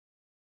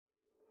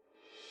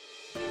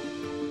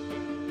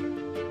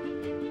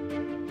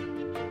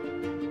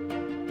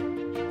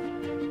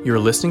You're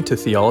listening to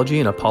Theology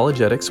and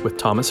Apologetics with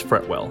Thomas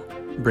Fretwell,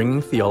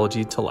 bringing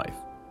theology to life.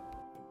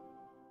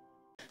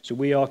 So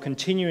we are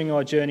continuing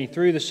our journey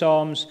through the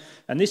Psalms,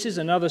 and this is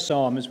another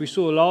psalm. As we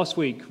saw last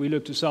week, we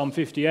looked at Psalm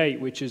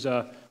 58, which is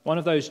one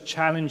of those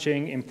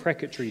challenging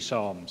imprecatory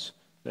psalms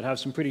that have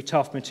some pretty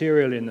tough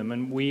material in them,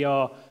 and we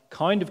are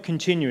kind of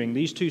continuing.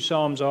 These two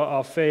psalms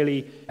are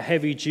fairly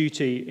heavy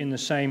duty in the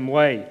same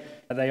way.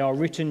 They are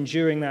written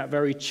during that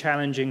very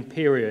challenging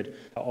period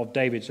of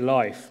David's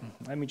life.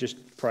 Let me just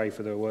pray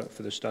for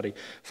the study.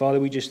 Father,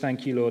 we just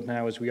thank you, Lord,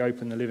 now as we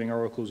open the living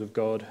oracles of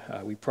God.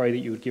 We pray that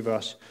you would give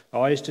us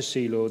eyes to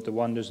see, Lord, the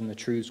wonders and the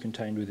truths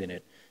contained within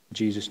it. In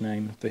Jesus'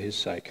 name, for his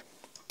sake.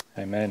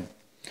 Amen.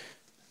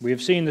 We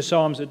have seen the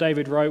Psalms that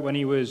David wrote when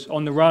he was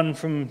on the run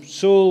from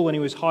Saul, when he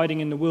was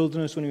hiding in the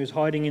wilderness, when he was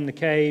hiding in the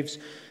caves.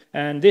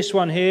 And this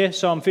one here,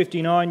 Psalm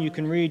 59, you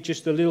can read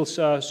just the little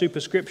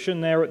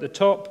superscription there at the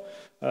top.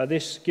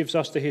 This gives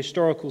us the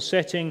historical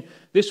setting.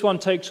 This one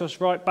takes us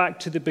right back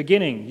to the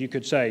beginning, you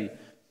could say.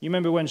 You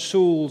remember when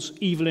Saul's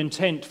evil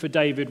intent for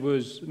David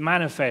was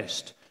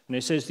manifest, and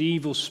it says the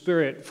evil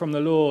spirit from the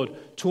Lord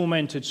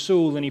tormented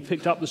Saul, and he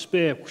picked up the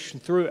spear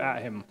and threw it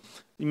at him.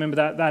 You remember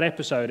that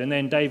episode? And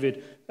then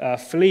David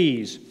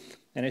flees,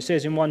 and it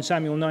says in 1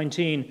 Samuel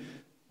 19,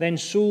 then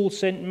Saul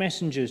sent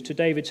messengers to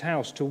David's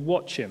house to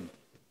watch him.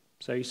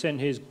 So he sent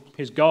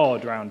his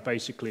guard round,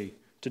 basically,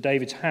 to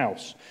David's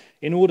house,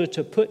 in order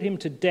to put him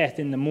to death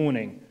in the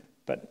morning.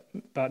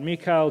 But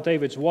Michal,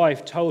 David's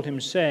wife, told him,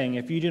 saying,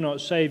 if you do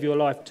not save your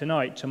life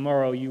tonight,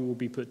 tomorrow you will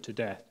be put to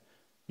death.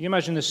 You can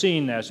imagine the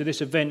scene there. So this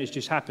event has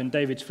just happened.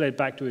 David's fled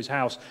back to his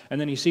house, and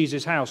then he sees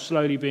his house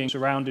slowly being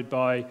surrounded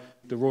by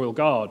the royal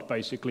guard,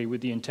 basically,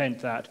 with the intent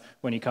that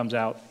when he comes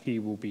out, he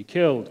will be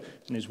killed.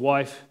 And his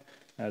wife,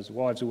 as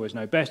wives always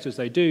know best, as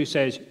they do,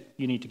 says,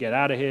 you need to get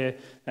out of here,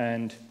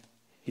 and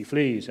he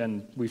flees.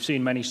 And we've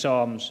seen many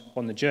psalms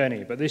on the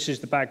journey, but this is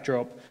the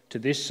backdrop to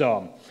this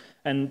psalm.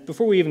 And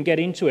before we even get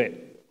into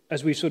it,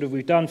 as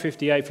we've done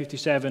 58,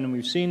 57, and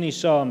we've seen these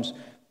psalms,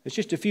 there's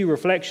just a few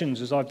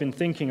reflections as I've been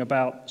thinking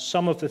about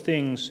some of the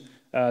things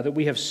that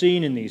we have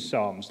seen in these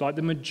psalms. Like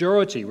the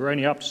majority, we're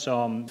only up to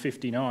Psalm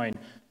 59.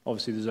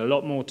 Obviously, there's a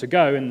lot more to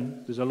go,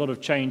 and there's a lot of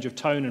change of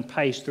tone and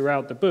pace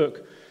throughout the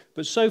book.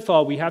 But so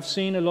far, we have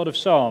seen a lot of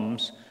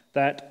psalms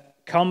that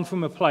come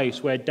from a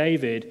place where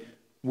David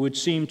would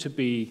seem to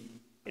be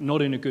not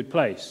in a good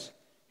place.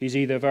 He's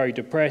either very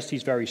depressed,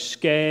 he's very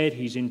scared,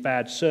 he's in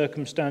bad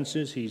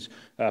circumstances, he's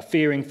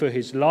fearing for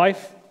his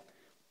life.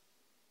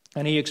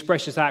 And he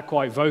expresses that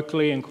quite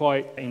vocally and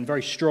quite in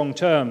very strong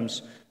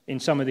terms in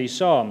some of these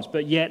psalms.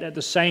 But yet at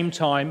the same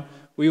time,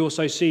 we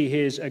also see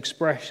his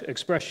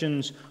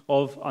expressions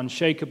of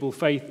unshakable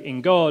faith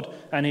in God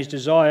and his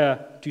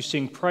desire to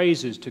sing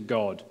praises to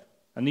God.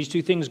 And these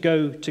two things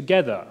go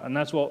together. And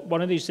that's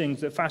one of these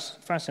things that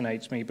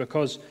fascinates me,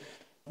 because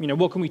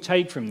what can we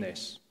take from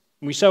this?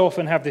 We so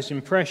often have this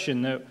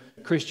impression that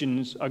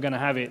Christians are going to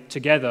have it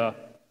together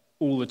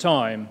all the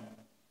time.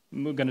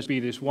 We're going to be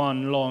this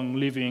one long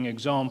living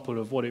example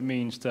of what it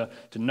means to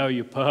know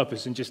your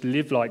purpose and just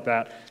live like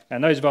that.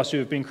 And those of us who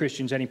have been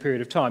Christians any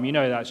period of time,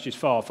 that's just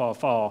far, far,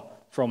 far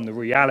from the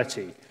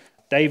reality.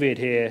 David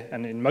here,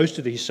 and in most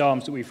of these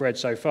psalms that we've read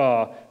so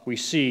far, we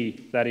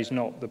see that is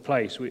not the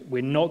place.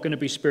 We're not going to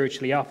be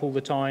spiritually up all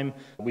the time.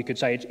 We could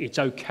say it's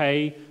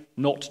okay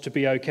not to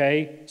be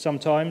okay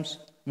sometimes.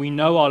 We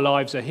know our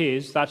lives are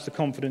his. That's the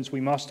confidence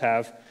we must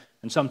have.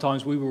 And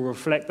sometimes we will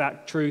reflect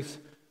that truth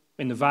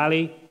in the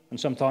valley, and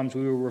sometimes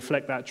we will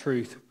reflect that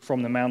truth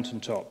from the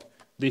mountaintop.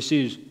 This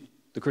is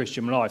the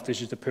Christian life.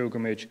 This is the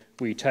pilgrimage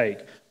we take.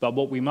 But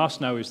what we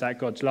must know is that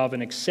God's love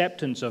and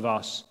acceptance of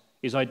us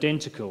is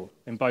identical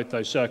in both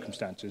those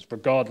circumstances.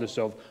 Regardless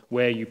of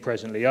where you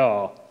presently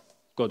are,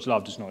 God's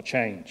love does not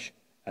change.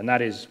 And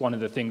that is one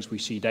of the things we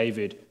see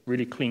David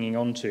really clinging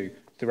on to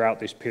throughout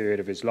this period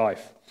of his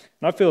life.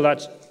 And I feel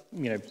that's,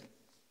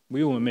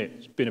 we all admit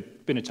it's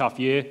been a tough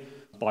year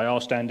by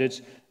our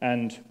standards,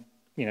 and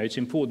it's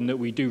important that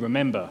we do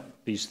remember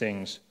these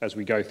things as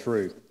we go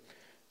through.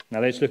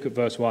 Now let's look at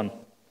verse 1.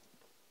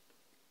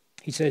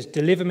 He says,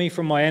 deliver me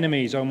from my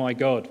enemies, O my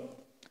God.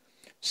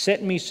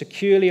 Set me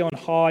securely on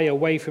high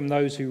away from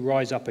those who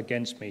rise up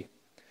against me.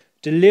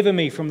 Deliver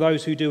me from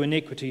those who do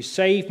iniquity.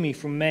 Save me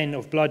from men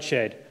of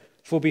bloodshed.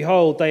 For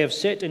behold, they have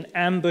set an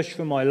ambush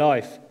for my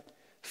life.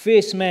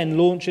 Fierce men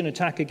launch an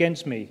attack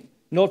against me,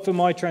 not for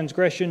my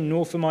transgression,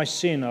 nor for my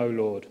sin, O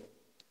Lord.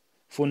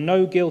 For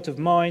no guilt of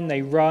mine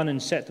they run and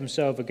set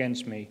themselves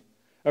against me.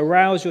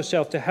 Arouse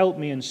yourself to help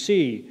me and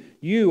see,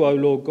 you, O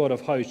Lord God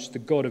of hosts, the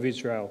God of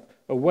Israel,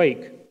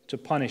 awake to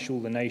punish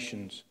all the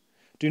nations.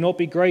 Do not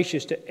be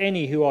gracious to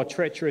any who are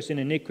treacherous in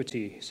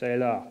iniquity,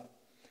 Selah.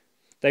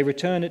 They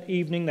return at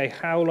evening, they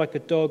howl like a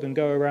dog and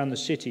go around the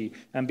city.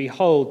 And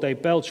behold, they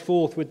belch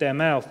forth with their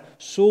mouth.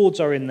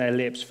 Swords are in their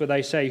lips, for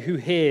they say, who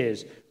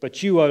hears?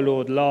 But you, O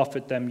Lord, laugh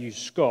at them, you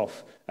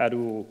scoff at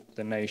all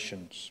the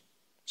nations.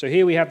 So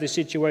here we have this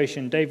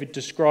situation. David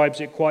describes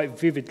it quite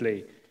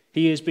vividly.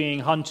 He is being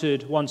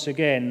hunted once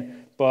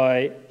again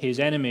by his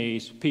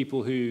enemies,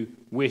 people who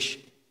wish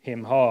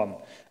him harm.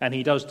 And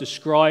he does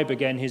describe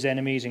again his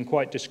enemies in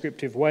quite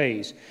descriptive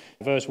ways.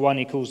 Verse 1,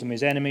 he calls them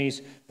his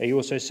enemies. He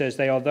also says,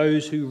 they are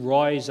those who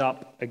rise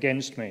up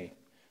against me,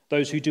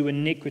 those who do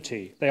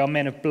iniquity. They are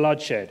men of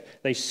bloodshed.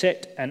 They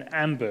set an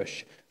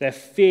ambush. They're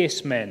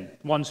fierce men,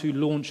 ones who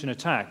launch an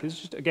attack. This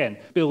just, again,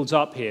 builds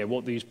up here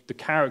what the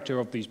character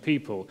of these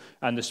people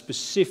and the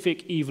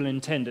specific evil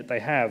intent that they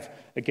have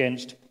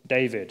against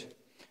David.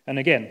 And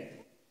again,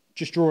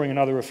 just drawing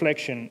another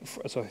reflection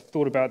as I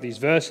thought about these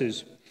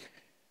verses,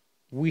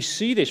 we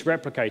see this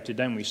replicated,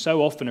 don't we,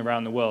 so often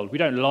around the world. We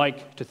don't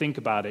like to think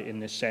about it in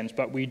this sense,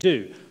 but we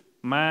do.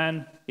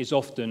 Man is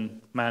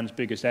often man's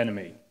biggest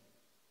enemy.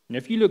 And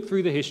if you look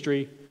through the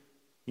history,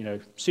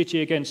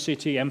 city against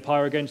city,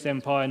 empire against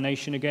empire,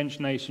 nation against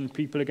nation,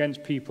 people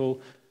against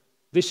people,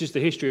 this is the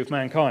history of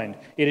mankind.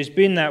 It has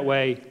been that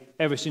way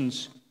ever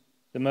since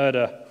the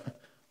murder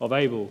of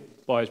Abel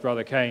by his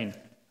brother Cain,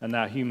 and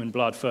that human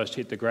blood first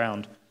hit the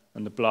ground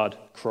and the blood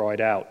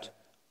cried out.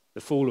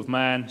 The fall of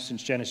man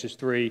since Genesis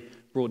 3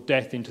 brought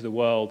death into the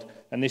world,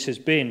 and this has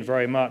been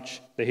very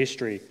much the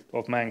history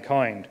of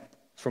mankind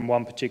from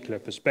one particular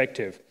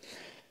perspective.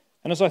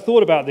 And as I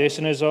thought about this,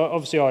 and as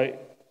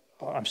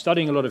I'm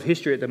studying a lot of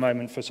history at the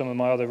moment for some of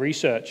my other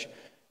research,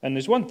 and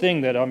there's one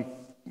thing that I'm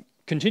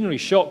continually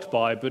shocked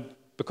by, but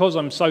because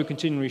I'm so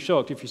continually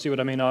shocked, if you see what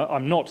I mean,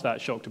 I'm not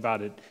that shocked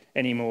about it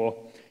anymore,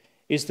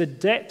 is the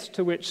depth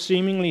to which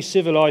seemingly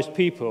civilized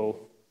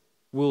people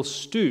will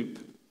stoop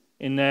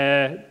in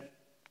their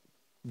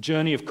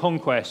journey of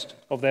conquest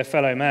of their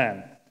fellow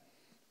man,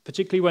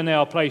 particularly when they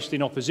are placed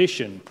in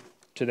opposition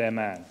to their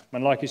man.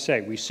 And like I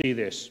say, we see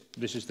this.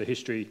 This is the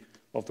history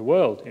of the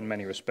world in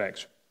many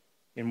respects.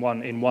 In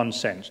one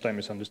sense, don't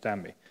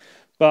misunderstand me.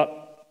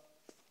 But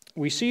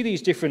we see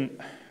these different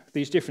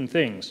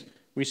things.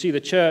 We see the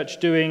church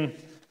doing,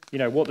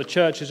 what the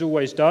church has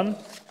always done.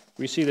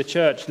 We see the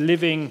church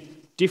living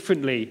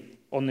differently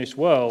on this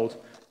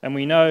world, and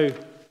we know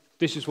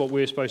this is what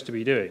we're supposed to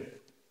be doing.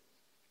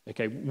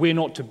 Okay, we're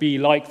not to be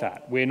like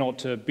that. We're not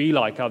to be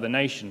like other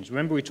nations.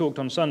 Remember we talked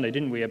on Sunday,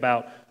 didn't we,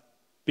 about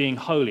being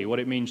holy, what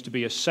it means to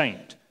be a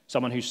saint,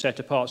 someone who's set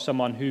apart,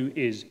 someone who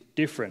is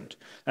different.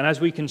 And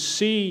as we can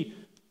see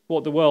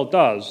what the world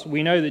does,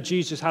 we know that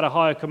Jesus had a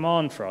higher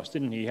command for us,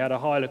 didn't he? He had a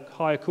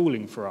higher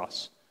calling for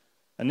us.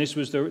 And this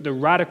was the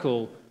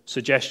radical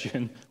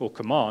suggestion or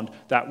command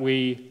that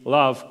we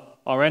love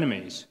our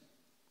enemies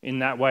in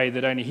that way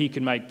that only he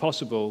can make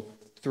possible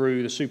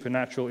through the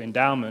supernatural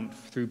endowment,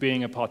 through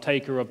being a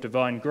partaker of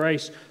divine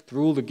grace,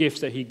 through all the gifts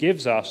that he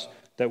gives us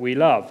that we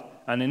love.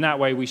 And in that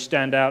way we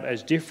stand out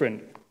as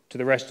different to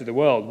the rest of the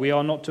world. We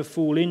are not to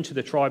fall into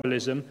the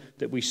tribalism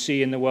that we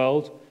see in the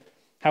world.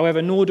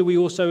 However, nor do we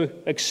also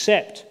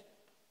accept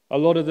a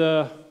lot of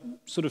the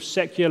sort of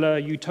secular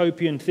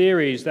utopian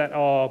theories that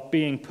are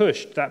being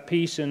pushed, that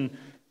peace and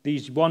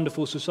these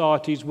wonderful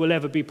societies will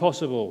ever be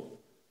possible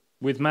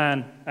with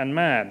man and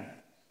man.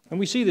 And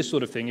we see this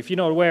sort of thing. If you're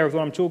not aware of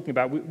what I'm talking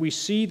about, we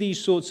see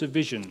these sorts of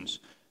visions,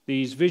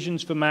 these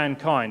visions for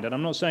mankind. And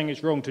I'm not saying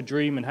it's wrong to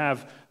dream and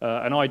have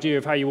an idea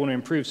of how you want to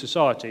improve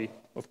society.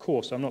 Of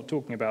course, I'm not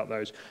talking about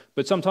those.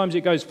 But sometimes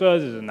it goes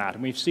further than that,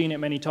 and we've seen it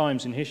many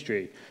times in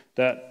history,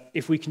 that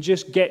if we can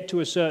just get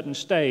to a certain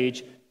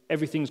stage,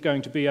 everything's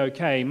going to be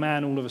okay.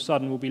 Man all of a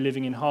sudden will be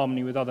living in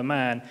harmony with other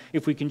man.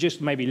 If we can just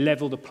maybe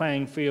level the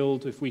playing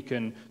field, if we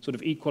can sort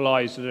of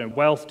equalize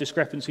wealth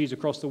discrepancies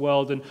across the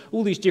world, and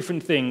all these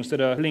different things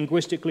that are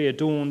linguistically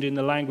adorned in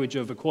the language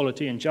of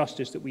equality and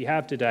justice that we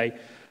have today,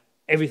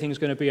 everything's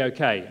going to be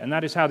okay. And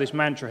that is how this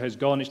mantra has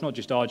gone. It's not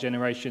just our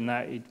generation.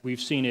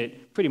 We've seen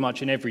it pretty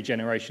much in every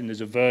generation.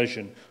 There's a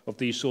version of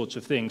these sorts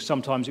of things.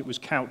 Sometimes it was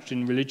couched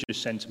in religious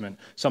sentiment.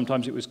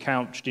 Sometimes it was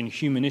couched in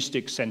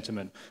humanistic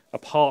sentiment,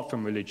 apart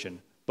from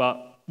religion.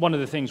 But one of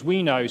the things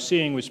we know,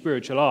 seeing with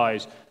spiritual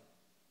eyes,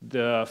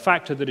 the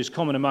factor that is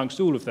common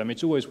amongst all of them,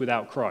 it's always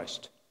without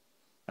Christ.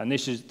 And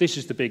this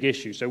is the big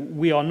issue. So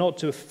we are not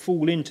to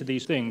fall into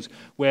these things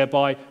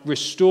whereby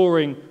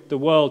restoring the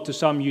world to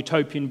some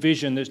utopian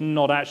vision that's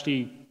not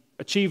actually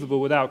achievable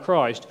without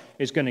Christ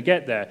is going to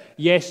get there.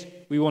 Yes,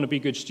 we want to be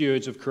good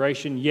stewards of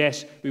creation.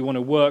 Yes, we want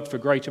to work for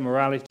greater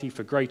morality,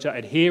 for greater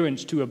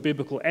adherence to a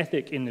biblical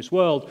ethic in this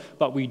world,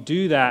 but we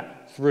do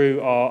that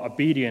through our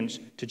obedience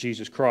to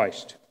Jesus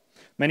Christ.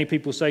 Many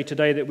people say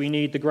today that we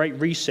need the Great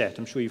Reset.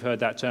 I'm sure you've heard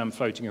that term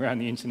floating around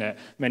the internet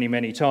many,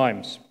 many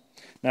times.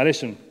 Now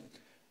listen,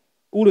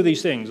 all of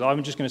these things,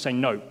 I'm just going to say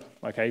nope,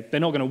 okay? They're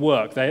not going to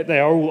work. They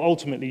are all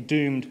ultimately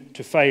doomed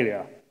to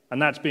failure,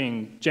 and that's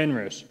being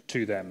generous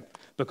to them.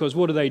 Because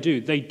what do?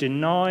 They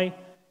deny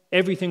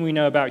everything we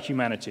know about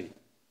humanity.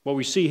 What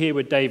we see here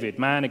with David,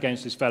 man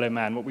against his fellow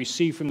man. What we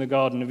see from the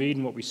Garden of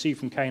Eden, what we see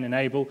from Cain and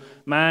Abel,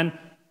 man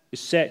is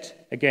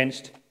set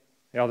against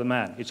the other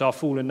man. It's our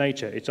fallen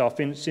nature. It's our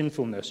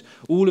sinfulness.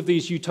 All of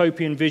these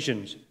utopian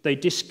visions, they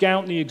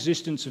discount the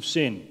existence of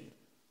sin.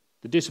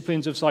 The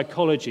disciplines of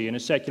psychology, in a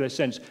secular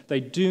sense, they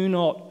do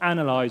not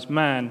analyze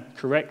man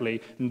correctly,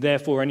 and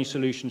therefore any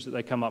solutions that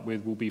they come up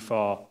with will be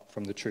far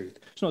from the truth.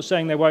 It's not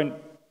saying they won't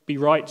be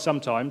right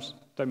sometimes.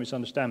 don't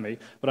misunderstand me,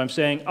 but I'm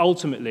saying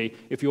ultimately,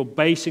 if you're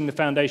basing the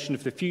foundation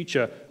of the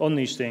future on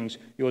these things,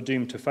 you're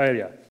doomed to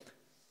failure.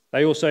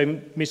 They also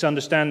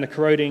misunderstand the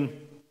corroding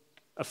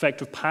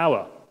effect of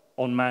power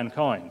on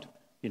mankind.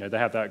 They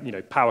have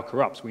that, power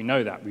corrupts. We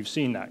know that. We've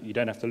seen that. You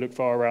don't have to look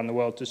far around the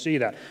world to see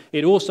that.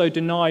 It also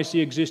denies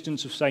the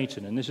existence of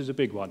Satan, and this is a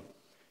big one.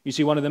 You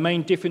see, one of the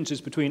main differences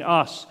between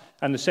us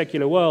and the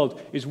secular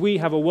world is we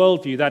have a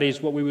worldview that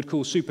is what we would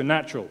call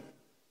supernatural.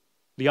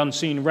 The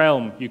unseen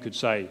realm, you could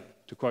say,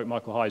 to quote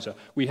Michael Heiser.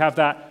 We have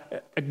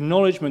that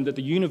acknowledgement that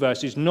the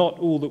universe is not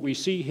all that we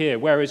see here,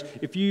 whereas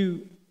if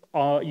you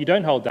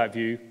don't hold that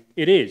view,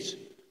 it is.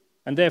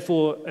 And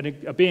therefore,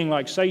 a being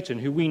like Satan,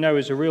 who we know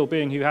is a real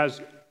being who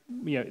has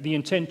the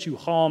intent to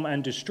harm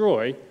and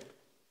destroy,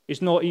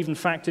 is not even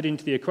factored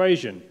into the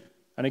equation.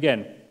 And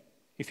again,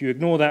 if you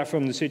ignore that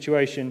from the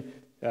situation,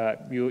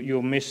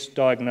 you'll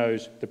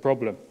misdiagnose the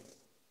problem.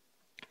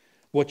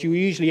 What you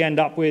usually end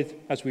up with,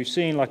 as we've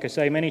seen, like I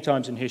say, many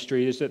times in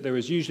history, is that there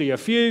is usually a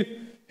few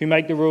who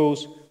make the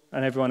rules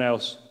and everyone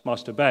else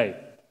must obey.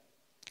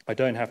 We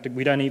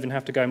don't even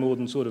have to go more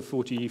than sort of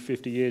 40,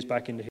 50 years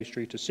back into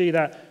history to see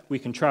that. We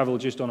can travel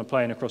just on a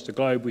plane across the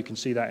globe. We can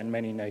see that in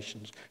many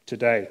nations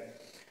today.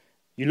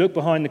 You look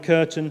behind the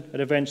curtain at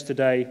events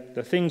today,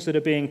 the things that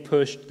are being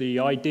pushed, the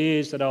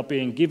ideas that are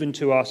being given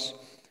to us,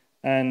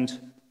 and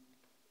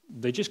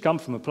they just come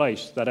from a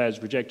place that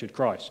has rejected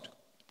Christ,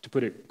 to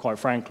put it quite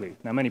frankly.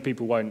 Now, many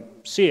people won't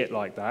see it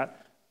like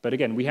that, but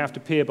again, we have to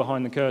peer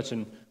behind the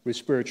curtain with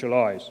spiritual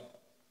eyes.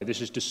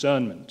 This is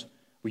discernment.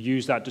 We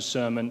use that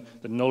discernment,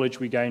 the knowledge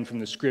we gain from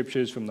the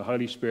Scriptures, from the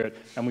Holy Spirit,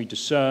 and we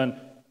discern,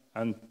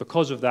 and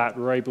because of that,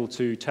 we're able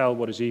to tell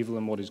what is evil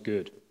and what is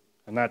good.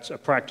 And that's a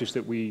practice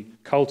that we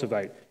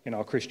cultivate in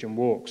our Christian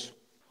walks,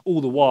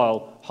 all the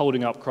while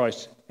holding up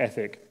Christ's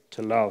ethic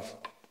to love.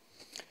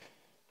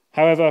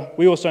 However,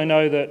 we also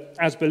know that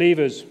as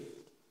believers,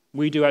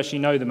 we do actually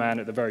know the man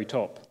at the very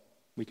top.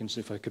 We can,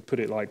 if I could put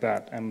it like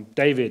that. And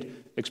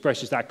David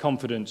expresses that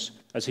confidence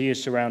as he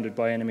is surrounded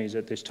by enemies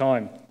at this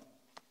time.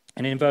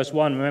 And in verse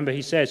 1, remember,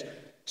 he says,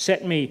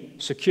 "Set me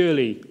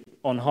securely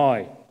on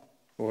high,"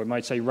 or it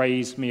might say,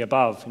 "raise me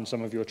above" in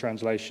some of your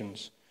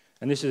translations.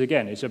 And this is,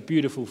 again, it's a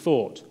beautiful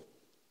thought.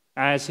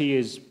 As he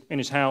is in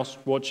his house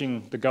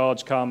watching the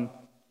guards come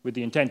with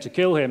the intent to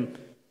kill him,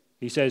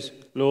 he says,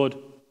 "Lord,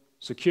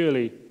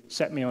 securely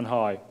set me on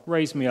high,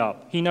 raise me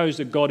up." He knows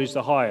that God is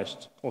the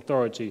highest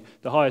authority,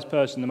 the highest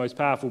person, the most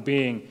powerful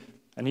being,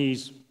 and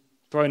he's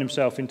thrown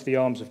himself into the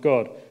arms of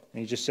God,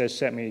 and he just says,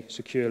 "Set me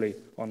securely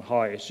on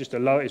high." It's just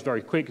it's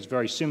very quick, it's a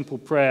very simple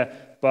prayer,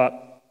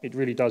 but it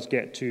really does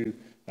get to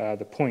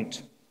the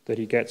point that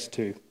he gets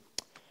to.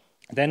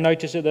 Then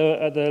notice at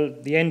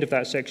the end of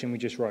that section we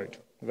just wrote,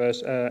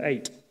 verse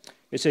 8,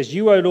 it says,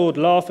 "You, O Lord,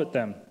 laugh at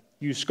them,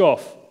 you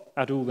scoff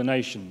at all the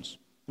nations."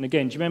 And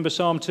again, do you remember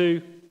Psalm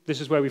 2? This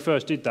is where we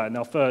first did that, in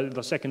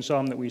the second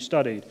psalm that we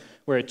studied,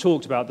 where it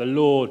talked about the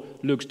Lord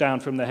looks down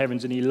from the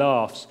heavens and he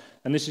laughs.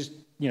 And this is,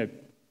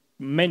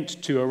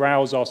 meant to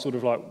arouse our sort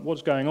of like,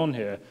 what's going on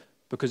here?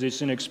 Because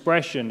it's an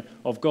expression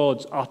of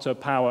God's utter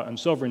power and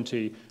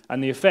sovereignty,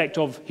 and the effect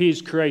of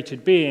his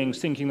created beings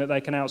thinking that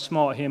they can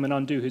outsmart him and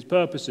undo his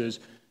purposes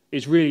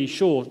is really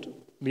short.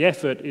 The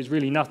effort is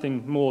really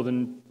nothing more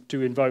than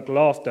to invoke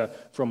laughter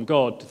from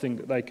God to think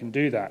that they can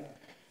do that.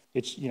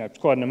 It's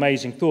quite an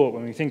amazing thought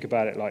when we think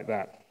about it like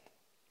that.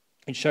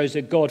 It shows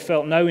that God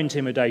felt no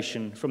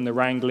intimidation from the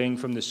wrangling,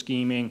 from the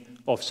scheming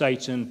of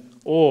Satan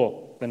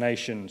or the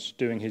nations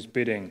doing his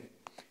bidding.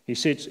 He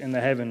sits in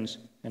the heavens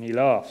and he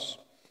laughs.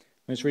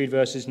 Let's read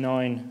verses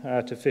 9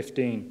 to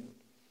 15.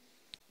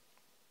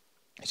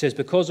 It says,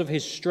 "Because of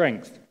his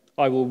strength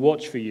I will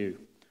watch for you,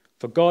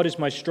 for God is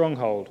my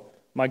stronghold.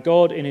 My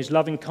God in his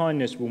loving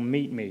kindness will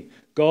meet me.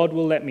 God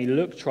will let me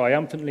look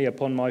triumphantly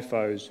upon my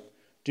foes.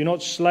 Do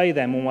not slay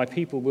them, or my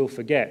people will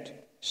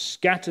forget.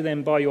 Scatter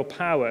them by your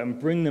power and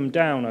bring them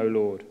down, O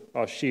Lord,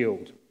 our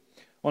shield.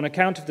 On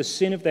account of the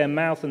sin of their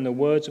mouth and the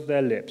words of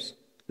their lips,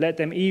 let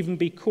them even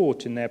be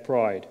caught in their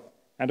pride,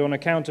 and on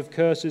account of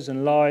curses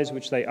and lies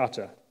which they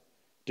utter.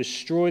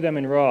 Destroy them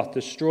in wrath,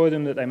 destroy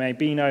them that they may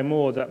be no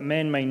more, that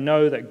men may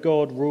know that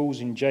God rules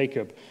in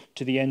Jacob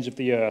to the ends of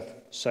the earth.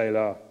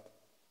 Selah.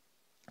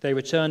 They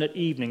return at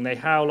evening, they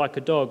howl like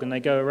a dog, and they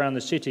go around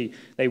the city.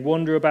 They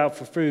wander about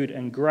for food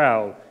and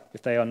growl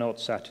if they are not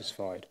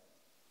satisfied."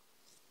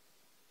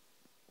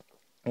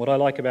 What I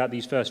like about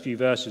these first few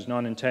verses,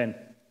 9 and 10,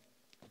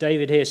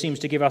 David here seems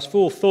to give us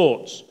 4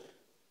 thoughts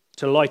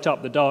to light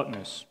up the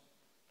darkness.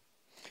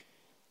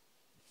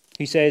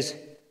 He says,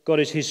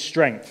 God is his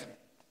strength.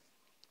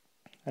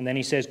 And then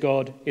he says,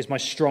 God is my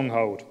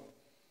stronghold.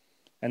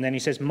 And then he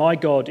says, my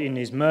God in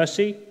his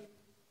mercy,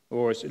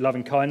 or his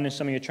loving kindness,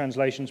 some of your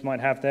translations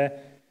might have there.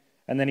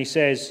 And then he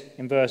says,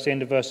 in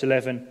end of verse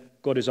 11,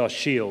 God is our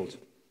shield.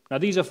 Now,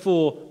 these are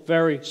 4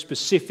 very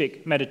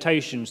specific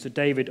meditations that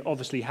David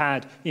obviously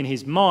had in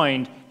his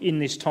mind in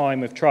this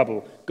time of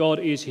trouble. God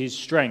is his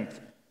strength.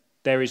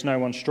 There is no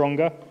one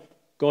stronger.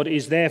 God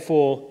is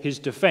therefore his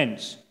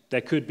defense.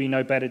 There could be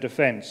no better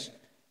defense.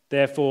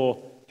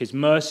 Therefore, his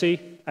mercy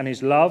and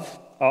his love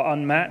are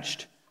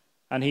unmatched,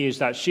 and he is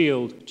that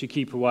shield to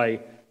keep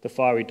away the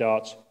fiery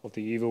darts of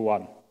the evil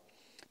one.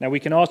 Now we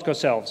can ask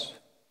ourselves,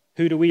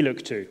 who do we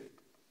look to?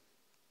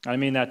 I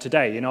mean that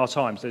today, in our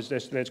times. Let's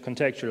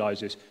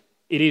contextualize this.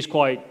 It is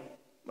quite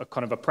a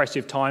kind of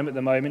oppressive time at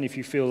the moment, if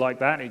you feel like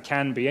that. It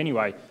can be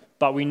anyway.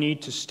 But we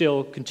need to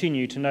still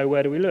continue to know,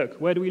 where do we look?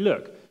 Where do we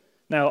look?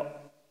 Now,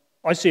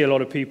 I see a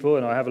lot of people,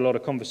 and I have a lot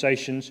of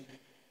conversations.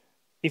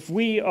 If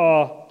we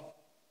are,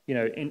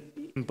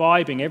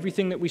 imbibing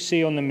everything that we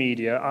see on the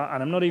media,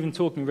 and I'm not even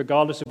talking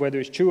regardless of whether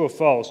it's true or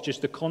false,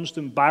 just the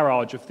constant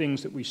barrage of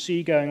things that we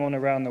see going on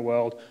around the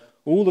world,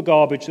 all the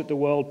garbage that the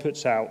world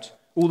puts out,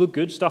 all the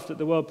good stuff that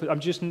the world puts,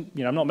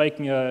 I'm not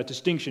making a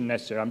distinction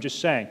necessarily. I'm just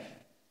saying,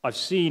 I've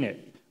seen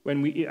it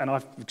and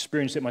I've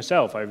experienced it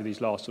myself over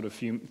these last sort of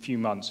few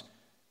months.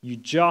 You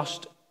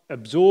just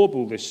absorb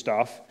all this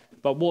stuff,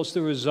 but what's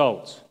the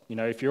result?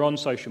 If you're on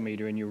social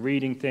media and you're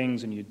reading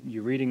things and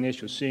you're reading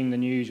this, you're seeing the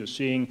news, you're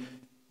seeing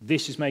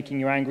this is making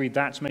you angry,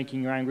 that's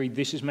making you angry,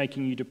 this is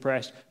making you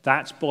depressed,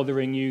 that's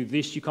bothering you,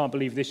 this, you can't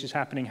believe this is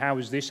happening, how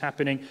is this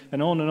happening,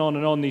 and on and on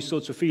and on these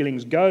sorts of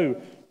feelings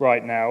go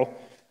right now.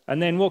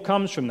 And then what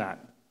comes from that?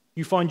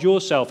 You find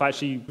yourself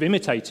actually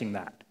imitating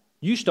that.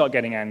 You start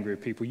getting angry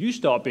at people, you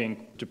start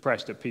being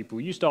depressed at people,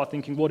 you start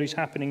thinking what is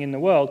happening in the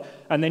world,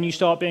 and then you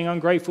start being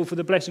ungrateful for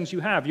the blessings you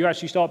have. You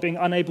actually start being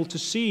unable to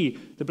see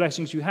the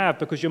blessings you have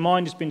because your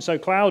mind has been so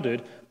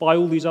clouded by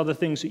all these other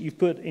things that you've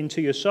put into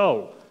your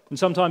soul. And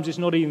sometimes it's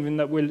not even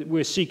that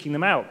we're seeking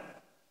them out.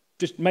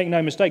 Just make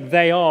no mistake,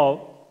 they are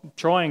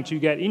trying to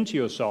get into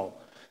your soul.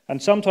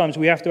 And sometimes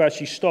we have to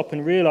actually stop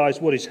and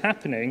realize what is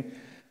happening.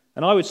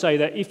 And I would say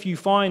that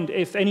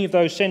if any of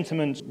those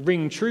sentiments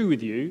ring true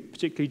with you,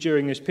 particularly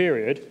during this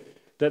period,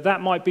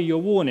 that might be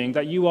your warning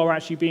that you are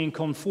actually being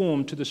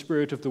conformed to the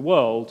spirit of the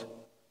world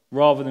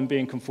rather than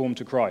being conformed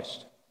to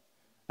Christ.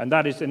 And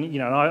that is,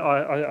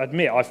 I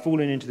admit I've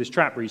fallen into this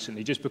trap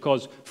recently just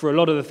because for a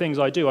lot of the things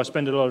I do, I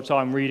spend a lot of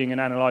time reading and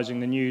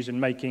analysing the news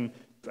and making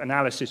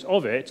analysis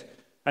of it.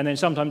 And then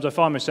sometimes I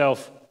find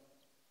myself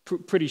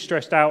pretty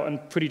stressed out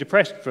and pretty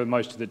depressed for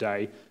most of the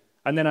day.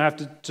 And then I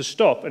have to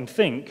stop and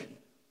think,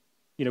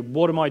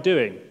 what am I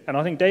doing? And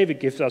I think David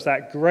gives us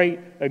that great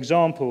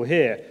example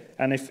here.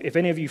 And if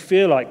any of you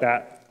feel like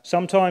that,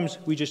 sometimes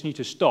we just need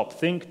to stop,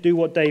 think, do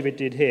what David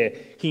did here.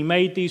 He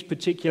made these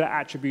particular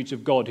attributes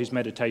of God his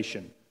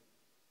meditation.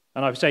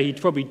 And I would say he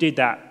probably did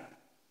that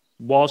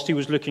whilst he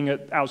was looking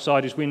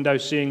outside his window,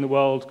 seeing the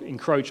world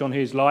encroach on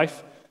his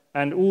life.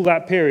 And all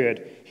that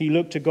period, he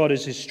looked to God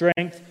as his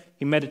strength.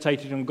 He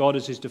meditated on God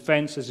as his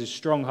defense, as his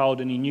stronghold,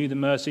 and he knew the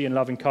mercy and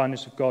loving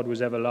kindness of God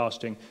was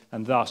everlasting,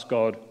 and thus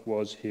God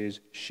was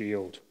his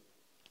shield.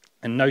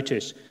 And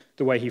notice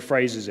the way he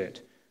phrases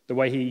it, the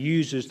way he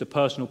uses the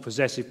personal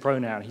possessive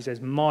pronoun. He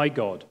says, my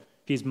God,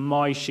 he's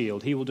my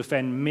shield, he will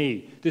defend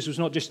me. This was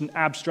not just an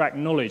abstract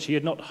knowledge. He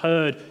had not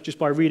heard just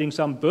by reading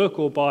some book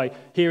or by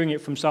hearing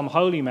it from some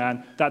holy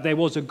man that there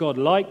was a God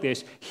like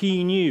this.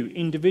 He knew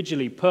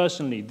individually,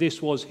 personally,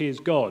 this was his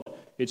God.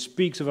 It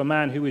speaks of a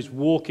man who is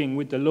walking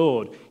with the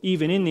Lord,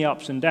 even in the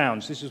ups and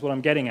downs. This is what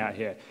I'm getting at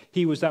here.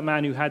 He was that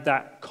man who had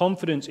that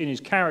confidence in his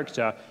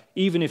character,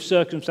 even if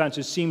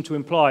circumstances seemed to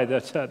imply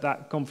that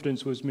that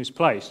confidence was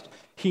misplaced.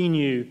 He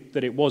knew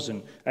that it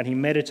wasn't, and he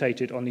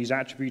meditated on these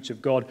attributes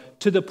of God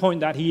to the point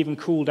that he even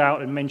called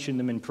out and mentioned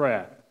them in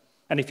prayer.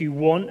 And if you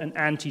want an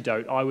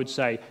antidote, I would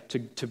say,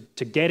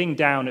 to getting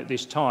down at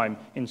this time,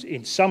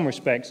 in some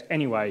respects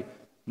anyway,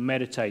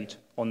 meditate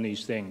on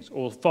these things,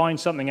 or find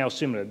something else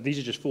similar. These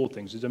are just 4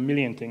 things. There's a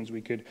million things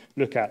we could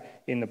look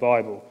at in the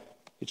Bible.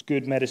 It's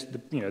good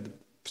medicine, the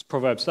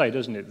Proverbs say,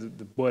 doesn't it?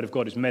 The word of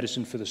God is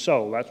medicine for the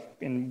soul. That's,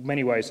 in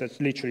many ways, that's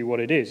literally what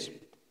it is.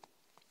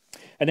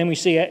 And then we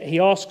see he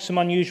asks some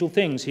unusual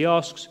things. He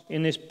asks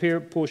in this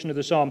portion of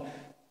the psalm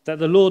that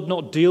the Lord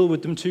not deal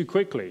with them too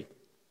quickly.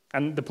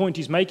 And the point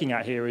he's making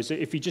out here is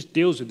that if he just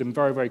deals with them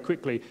very, very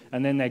quickly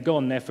and then they're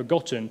gone, they're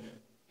forgotten,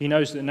 he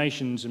knows that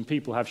nations and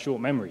people have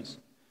short memories.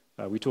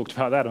 We talked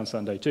about that on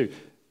Sunday too.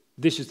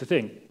 This is the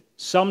thing.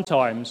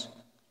 Sometimes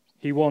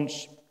he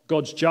wants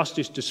God's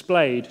justice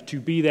displayed to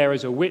be there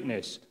as a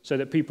witness so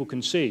that people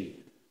can see.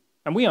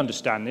 And we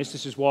understand this.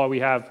 This is why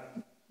we have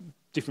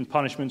different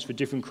punishments for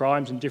different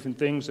crimes and different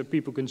things that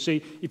people can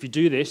see. If you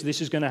do this, this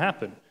is going to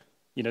happen.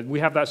 We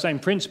have that same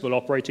principle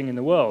operating in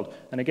the world.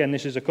 And again,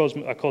 this is a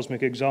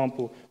cosmic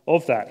example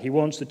of that. He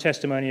wants the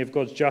testimony of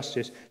God's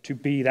justice to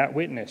be that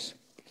witness.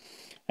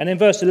 And then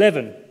verse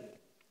 11,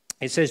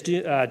 it says,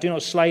 do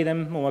not slay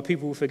them, or my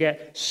people will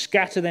forget.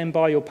 Scatter them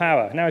by your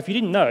power. Now, if you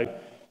didn't know,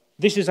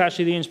 this is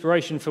actually the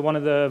inspiration for one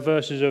of the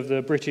verses of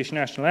the British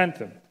national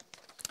anthem.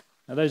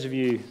 Now, those of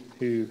you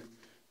who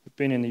have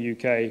been in the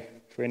UK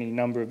for any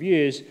number of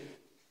years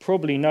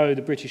probably know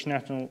the British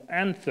national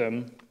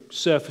anthem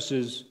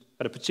surfaces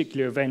at a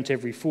particular event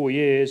every 4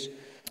 years,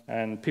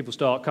 and people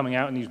start coming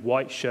out in these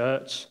white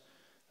shirts,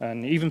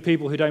 and even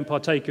people who don't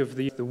partake of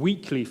the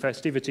weekly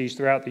festivities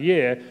throughout the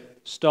year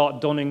start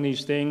donning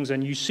these things,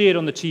 and you see it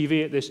on the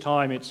TV at this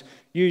time. It's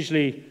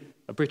usually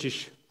a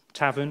British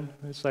tavern,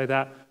 let's say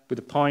that, with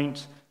a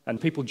pint, and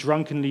people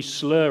drunkenly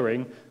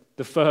slurring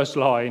the first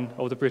line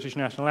of the British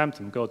national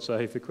anthem, God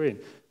Save the Queen.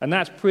 And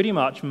that's pretty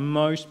much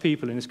most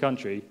people in this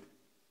country,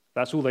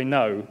 that's all they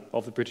know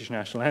of the British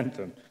national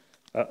anthem.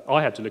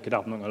 I had to look it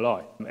up, I'm not going to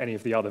lie, any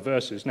of the other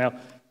verses. Now,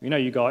 you know,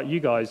 you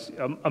guys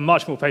are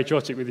much more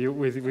patriotic with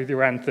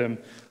your anthem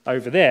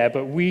over there,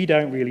 but we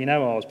don't really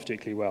know ours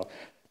particularly well.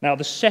 Now,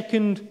 the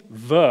second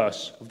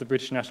verse of the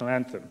British national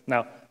anthem,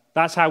 now,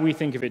 that's how we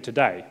think of it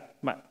today.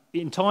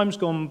 In times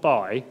gone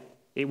by,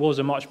 it was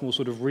a much more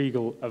sort of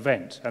regal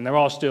event, and there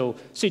are still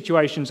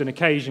situations and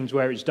occasions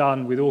where it's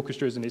done with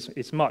orchestras, and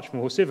it's much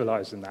more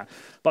civilized than that.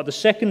 But the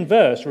second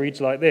verse reads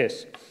like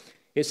this.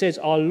 It says,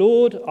 "Our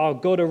Lord, our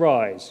God,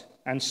 arise,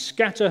 and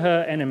scatter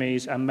her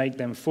enemies and make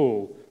them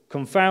fall.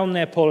 Confound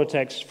their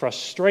politics,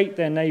 frustrate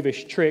their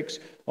knavish tricks.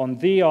 On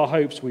thee our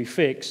hopes we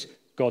fix.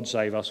 God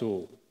save us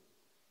all."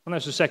 And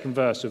that's the second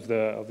verse of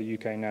the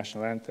UK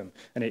national anthem.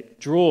 And it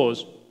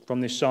draws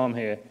from this psalm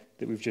here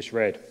that we've just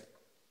read.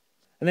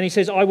 And then he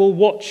says, "I will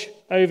watch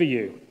over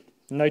you."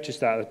 Notice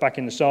that back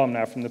in the psalm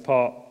now from the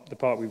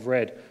part we've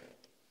read.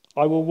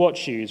 "I will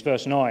watch you" is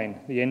verse 9,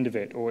 the end of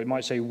it, or it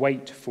might say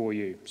wait for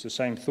you. It's the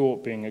same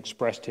thought being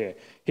expressed here.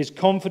 His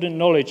confident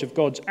knowledge of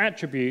God's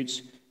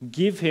attributes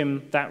give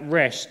him that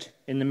rest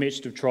in the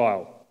midst of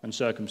trial and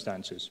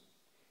circumstances.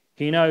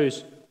 He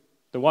knows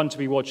the one to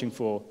be watching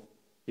for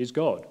is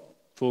God,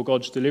 for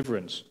God's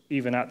deliverance,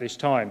 even at this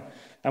time.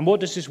 And what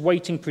does this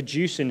waiting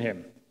produce in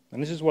him?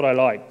 And this is what I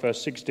like,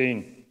 verse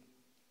 16.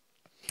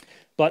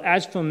 "But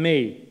as for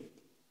me,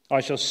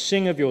 I shall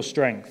sing of your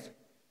strength,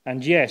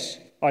 and yes,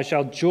 I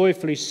shall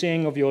joyfully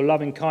sing of your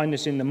loving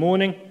kindness in the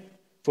morning,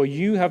 for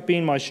you have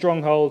been my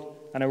stronghold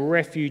and a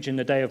refuge in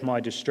the day of my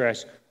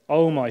distress.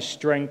 O my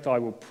strength, I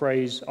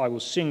will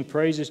sing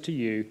praises to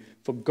you,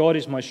 for God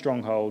is my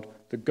stronghold,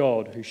 the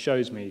God who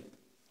shows me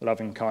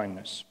loving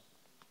kindness."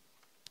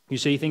 You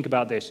see, think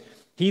about this.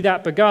 He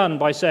that begun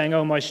by saying,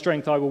 "O my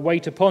strength, I will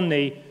wait upon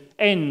thee,"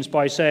 ends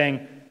by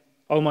saying,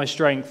 "O my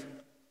strength,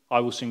 I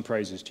will sing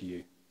praises to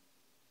you."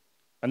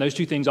 And those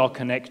two things are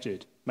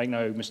connected. Make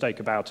no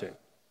mistake about it.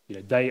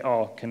 They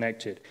are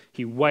connected.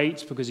 He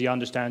waits because he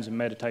understands and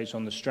meditates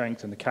on the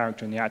strength and the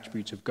character and the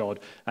attributes of God.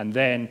 And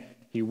then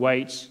he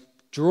waits,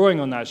 drawing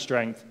on that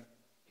strength,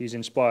 he's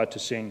inspired to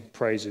sing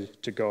praises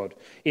to God.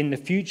 In the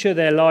future,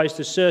 there lies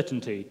the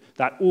certainty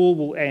that all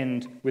will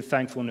end with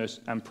thankfulness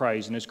and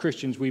praise. And as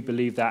Christians, we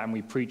believe that and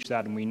we preach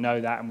that and we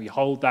know that and we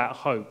hold that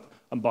hope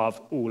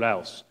above all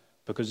else.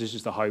 Because this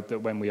is the hope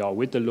that when we are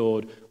with the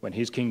Lord, when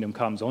his kingdom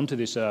comes onto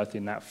this earth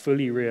in that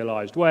fully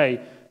realized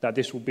way, that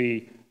this will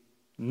be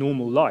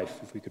normal life,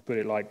 if we could put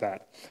it like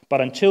that.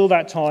 But until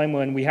that time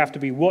when we have to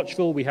be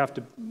watchful, we have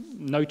to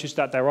notice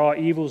that there are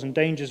evils and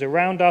dangers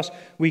around us,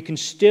 we can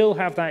still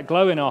have that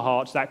glow in our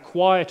hearts, that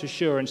quiet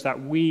assurance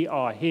that we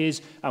are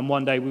his, and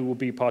one day we will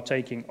be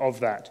partaking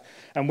of that.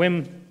 And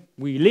when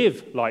we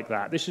live like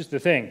that, this is the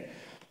thing.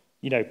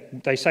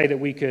 They say that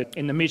we could,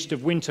 in the midst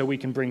of winter, we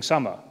can bring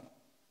summer.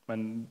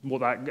 And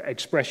what that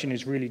expression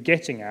is really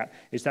getting at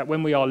is that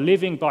when we are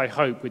living by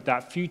hope with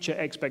that future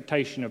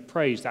expectation of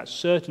praise, that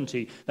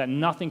certainty that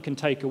nothing can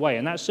take away,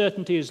 and that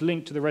certainty is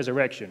linked to the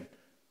resurrection.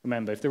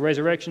 Remember, if the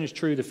resurrection is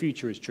true, the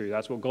future is true.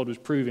 That's what God was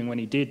proving when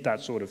he did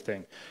that sort of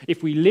thing.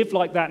 If we live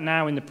like that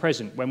now in the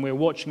present, when we're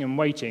watching and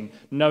waiting,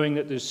 knowing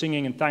that there's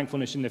singing and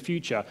thankfulness in the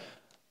future,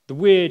 the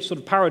weird sort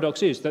of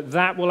paradox is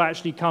that will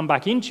actually come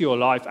back into your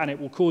life and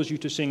it will cause you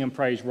to sing and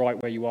praise right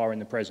where you are in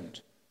the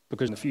present.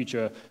 Because the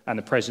future and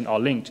the present are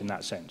linked in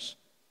that sense.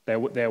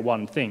 They're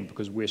one thing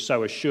because we're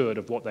so assured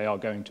of what they are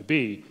going to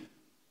be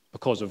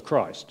because of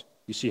Christ.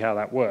 You see how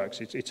that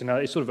works. It's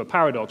sort of a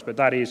paradox, but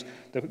that is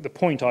the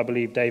point I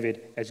believe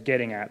David is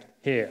getting at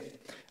here.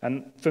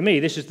 And for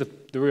me, this is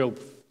the real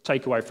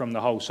takeaway from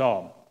the whole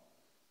psalm.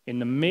 In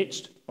the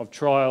midst of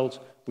trials,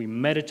 we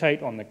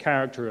meditate on the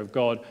character of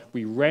God.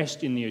 We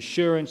rest in the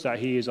assurance that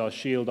he is our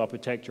shield, our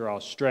protector, our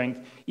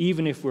strength.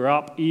 Even if we're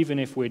up, even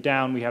if we're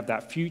down, we have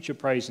that future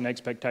praise and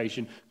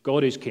expectation.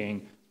 God is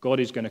king. God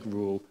is going to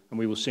rule, and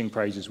we will sing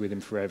praises with him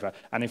forever.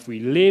 And if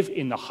we live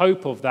in the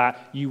hope of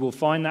that, you will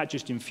find that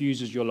just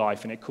infuses your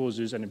life, and it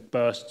causes and it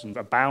bursts and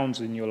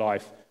abounds in your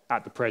life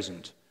at the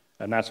present.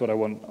 And that's what I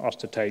want us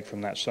to take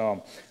from that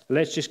psalm.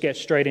 Let's just get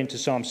straight into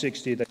Psalm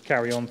 60 that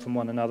carry on from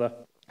one another.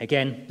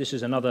 Again, this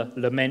is another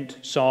lament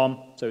psalm,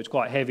 so it's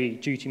quite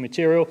heavy-duty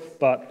material,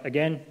 but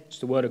again, it's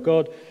the word of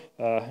God,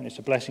 and it's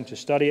a blessing to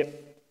study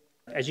it.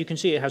 As you can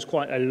see, it has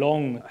quite a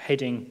long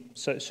heading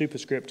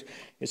superscript.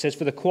 It says,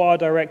 "For the choir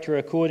director,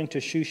 according to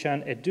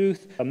Shushan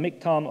Eduth, a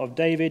miktam of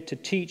David, to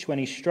teach when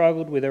he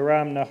struggled with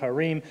Aram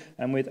Naharim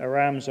and with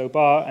Aram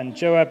Zobar, and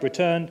Joab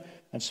returned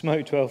and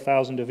smote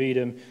 12,000 of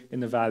Edom in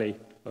the valley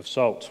of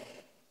Salt."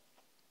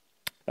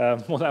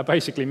 What that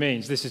basically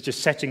means, this is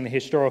just setting the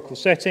historical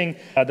setting.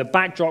 The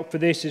backdrop for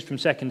this is from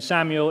 2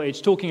 Samuel. It's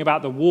talking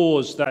about the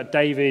wars that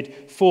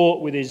David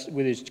fought with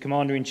his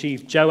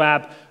commander-in-chief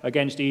Joab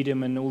against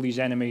Edom and all these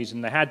enemies,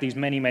 and they had these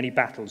many, many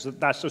battles.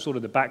 That's the sort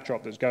of the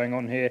backdrop that's going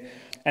on here.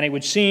 And it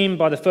would seem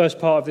by the first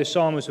part of this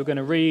psalm, as we're going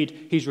to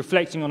read, he's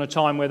reflecting on a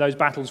time where those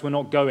battles were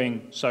not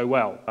going so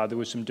well. There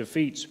were some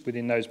defeats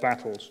within those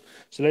battles.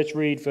 So let's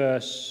read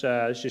let's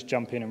just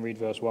jump in and read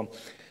verse 1.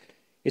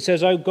 It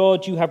says, "O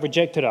God, you have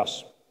rejected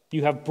us.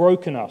 You have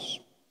broken us.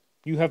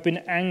 You have been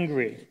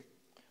angry.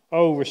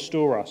 Oh,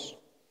 restore us.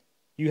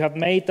 You have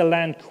made the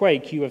land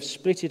quake. You have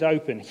split it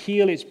open.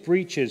 Heal its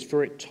breaches,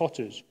 for it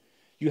totters.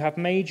 You have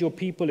made your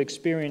people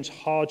experience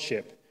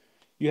hardship.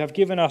 You have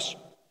given us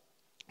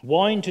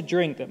wine to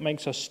drink that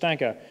makes us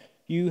stagger.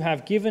 You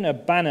have given a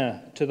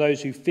banner to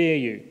those who fear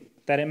you,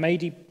 that it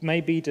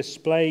may be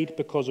displayed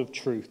because of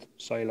truth,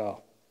 Selah.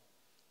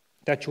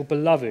 That your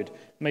beloved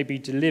may be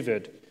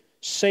delivered.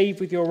 Save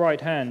with your right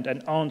hand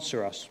and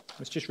answer us."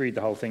 Let's just read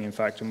the whole thing, in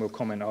fact, and we'll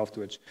comment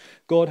afterwards.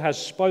 "God has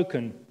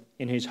spoken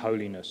in his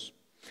holiness.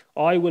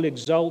 I will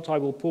exult, I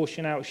will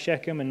portion out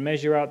Shechem and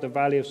measure out the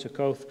valley of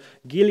Succoth.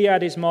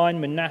 Gilead is mine,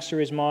 Manasseh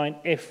is mine,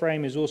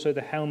 Ephraim is also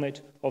the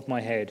helmet of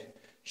my head.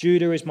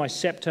 Judah is my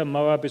scepter,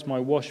 Moab is my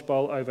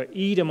washbowl. Over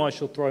Edom I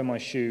shall throw my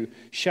shoe.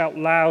 Shout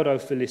loud, O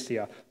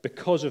Philistia,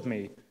 because of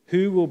me.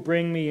 Who will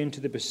bring me into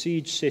the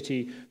besieged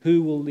city?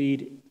 Who will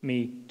lead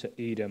me to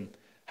Edom?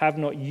 Have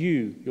not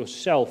you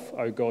yourself,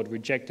 O God,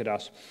 rejected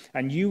us?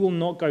 And you will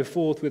not go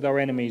forth with our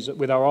enemies,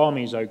 with our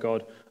armies, O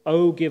God.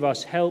 Oh, give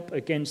us help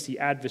against the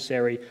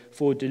adversary,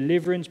 for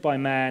deliverance by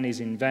man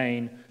is in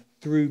vain.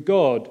 Through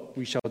God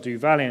we shall do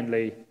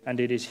valiantly, and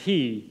it is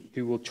he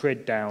who will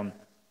tread down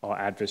our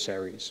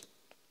adversaries."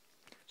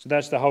 So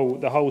that's the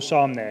whole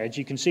psalm there. As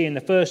you can see in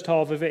the first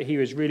half of it, he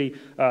was really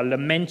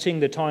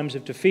lamenting the times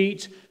of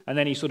defeat, and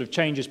then he sort of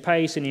changes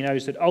pace, and he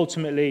knows that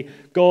ultimately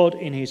God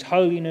in his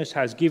holiness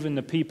has given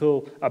the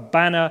people a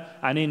banner,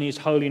 and in his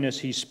holiness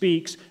he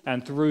speaks,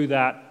 and through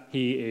that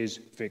he is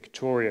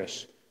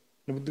victorious.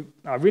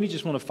 I really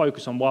just want to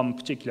focus on one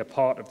particular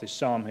part of this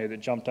psalm here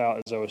that jumped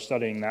out as I was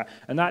studying that,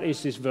 and that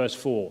is this verse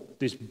 4,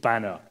 this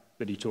banner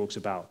that he talks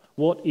about.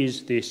 What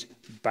is this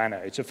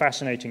banner? It's a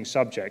fascinating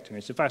subject, and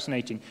it's a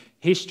fascinating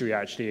history,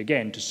 actually,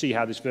 again, to see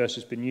how this verse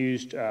has been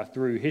used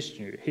through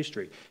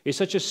history. It's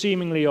such a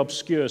seemingly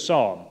obscure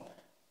psalm.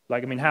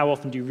 How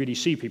often do you really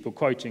see people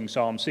quoting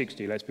Psalm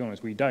 60? Let's be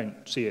honest, we don't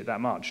see it that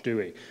much, do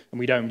we? And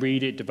we don't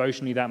read it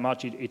devotionally that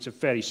much. It's a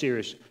fairly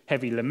serious,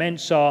 heavy lament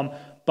psalm.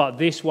 But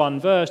this one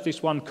verse,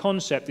 this one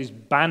concept, this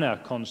banner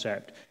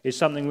concept, is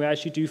something we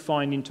actually do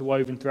find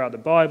interwoven throughout the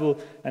Bible,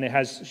 and it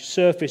has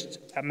surfaced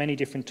at many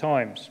different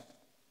times.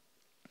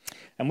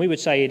 And we would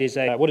say it is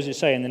what does it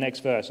say in the next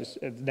verse? It's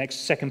the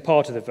next second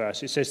part of the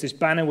verse. It says, "This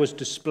banner was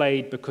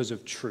displayed because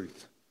of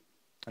truth."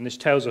 And this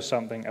tells us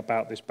something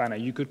about this banner.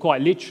 You could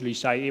quite literally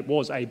say it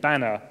was a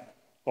banner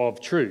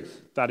of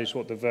truth. That is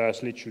what the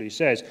verse literally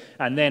says.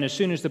 And then as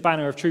soon as the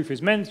banner of truth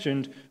is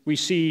mentioned, we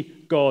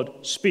see God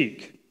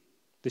speak.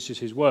 This is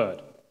his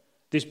word.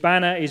 This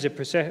banner is a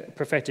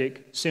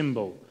prophetic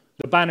symbol.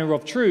 The banner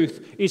of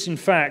truth is, in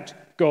fact,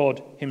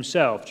 God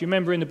himself. Do you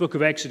remember in the book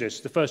of Exodus,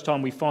 the first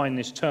time we find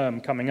this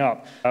term coming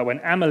up, when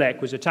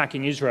Amalek was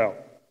attacking Israel?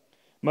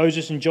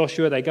 Moses and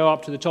Joshua, they go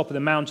up to the top of the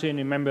mountain.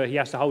 Remember, he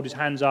has to hold his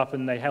hands up,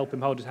 and they help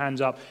him hold his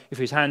hands up. If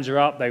his hands are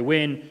up, they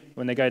win.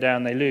 When they go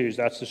down, they lose.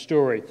 That's the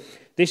story.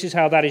 This is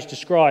how that is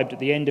described at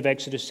the end of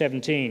Exodus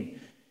 17.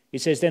 It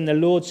says, "Then the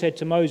Lord said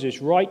to Moses,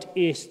 write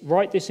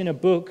this in a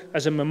book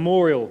as a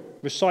memorial.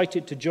 Recite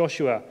it to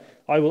Joshua.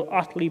 I will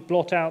utterly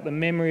blot out the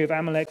memory of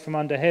Amalek from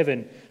under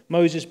heaven."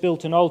 Moses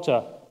built an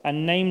altar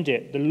and named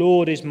it, "The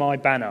Lord is my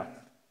banner."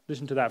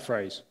 Listen to that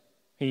phrase.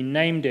 He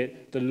named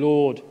it, "The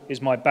Lord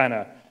is my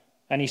banner."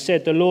 And he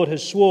said, "The Lord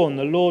has sworn,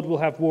 the Lord will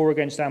have war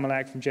against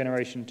Amalek from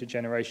generation to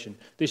generation."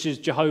 This is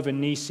Jehovah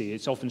Nissi.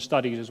 It's often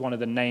studied as one of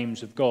the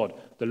names of God.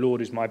 The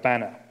Lord is my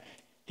banner.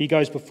 He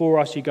goes before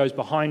us, he goes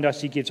behind us,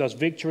 he gives us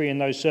victory in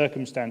those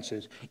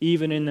circumstances.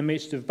 Even in the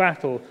midst of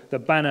battle, the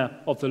banner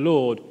of the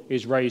Lord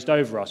is raised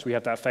over us. We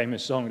have that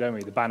famous song, don't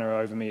we? "The banner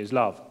over me is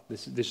love."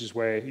 This is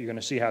where you're going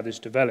to see how this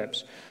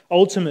develops.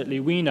 Ultimately,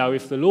 we know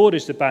if the Lord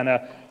is the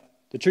banner,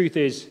 the truth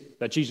is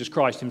that Jesus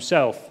Christ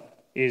himself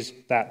is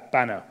that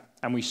banner.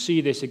 And we see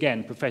this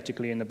again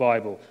prophetically in the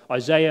Bible.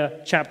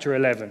 Isaiah chapter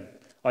 11.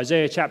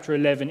 Isaiah chapter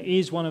 11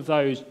 is one of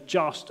those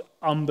just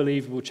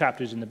unbelievable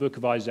chapters in the book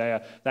of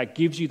Isaiah that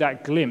gives you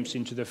that glimpse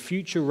into the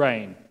future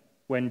reign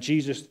when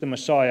Jesus the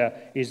Messiah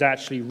is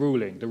actually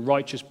ruling, the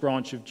righteous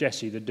branch of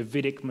Jesse, the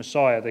Davidic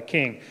Messiah, the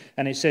king.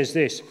 And it says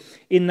this,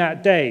 "In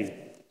that day,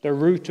 the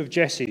root of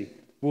Jesse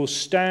will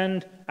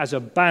stand as a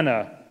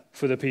banner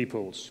for the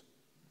peoples."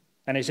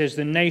 And it says,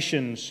 "The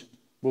nations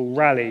will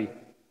rally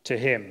to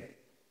him,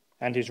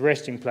 and his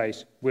resting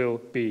place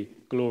will be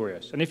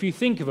glorious." And if you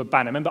think of a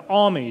banner, remember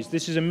armies,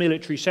 this is a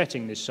military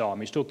setting, this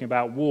psalm. He's talking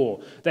about war.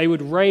 They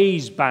would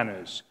raise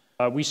banners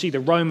We see the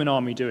Roman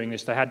army doing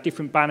this. They had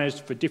different banners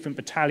for different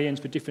battalions,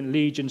 for different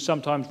legions,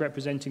 sometimes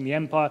representing the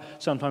empire,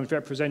 sometimes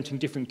representing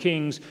different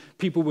kings.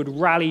 People would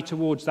rally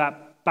towards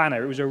that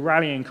banner. It was a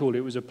rallying call. It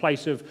was a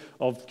place of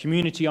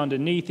community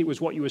underneath. It was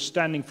what you were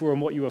standing for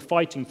and what you were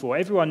fighting for.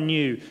 Everyone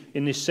knew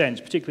in this sense,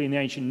 particularly in the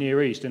ancient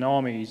Near East, in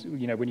armies,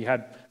 when you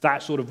had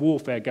that sort of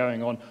warfare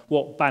going on,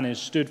 what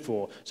banners stood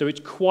for. So it's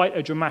quite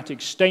a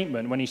dramatic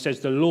statement when he says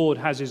the Lord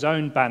has his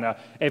own banner,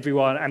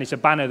 everyone, and it's a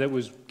banner that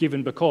was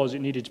given because it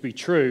needed to be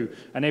true,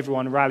 and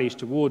everyone rallies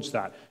towards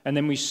that. And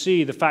then we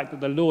see the fact that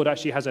the Lord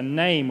actually has a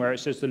name where it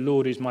says the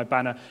Lord is my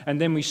banner. And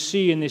then we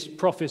see in this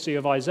prophecy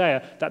of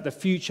Isaiah that the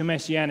future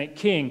Messianic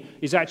king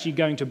is actually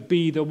going to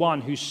be the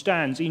one who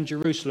stands in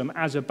Jerusalem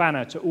as a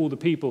banner to all the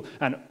people,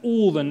 and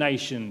all the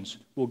nations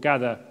will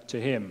gather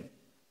to him.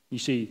 You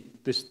see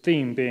this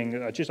theme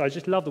being, I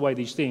just love the way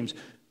these themes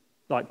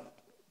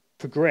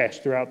progress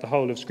throughout the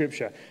whole of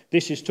Scripture.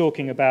 This is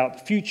talking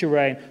about future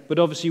reign, but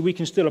obviously we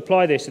can still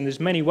apply this, and there's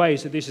many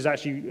ways that this is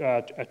actually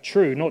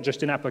true, not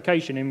just in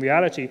application, in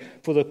reality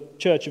for the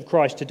Church of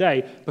Christ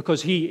today,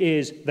 because he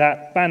is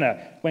that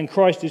banner. When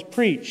Christ is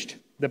preached,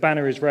 the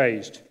banner is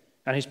raised,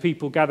 and his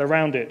people gather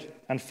round it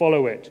and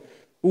follow it.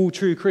 All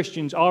true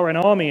Christians are an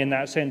army in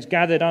that sense,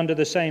 gathered under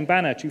the same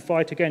banner to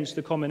fight against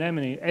the common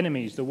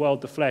enemies, the world,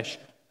 the flesh,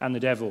 and the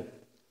devil.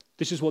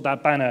 This is what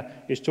that banner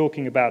is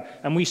talking about.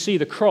 And we see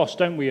the cross,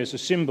 don't we, as a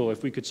symbol,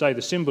 if we could say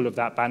the symbol of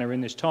that banner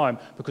in this time,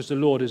 because the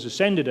Lord has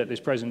ascended at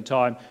this present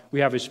time. We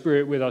have his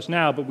Spirit with us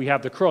now, but we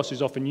have the cross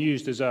is often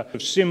used as a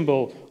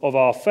symbol of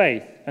our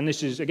faith. And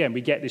this is, again,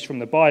 we get this from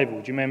the Bible.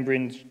 Do you remember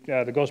in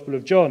the Gospel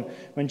of John,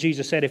 when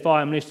Jesus said, if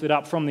I am lifted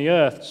up from the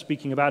earth,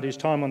 speaking about his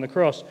time on the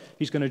cross,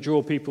 he's going to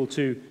draw people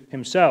to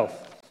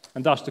himself.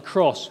 And thus the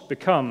cross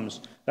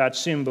becomes that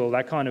symbol,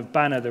 that kind of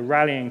banner, the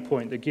rallying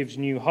point that gives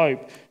new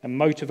hope and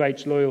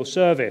motivates loyal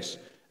service.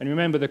 And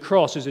remember, the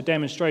cross is a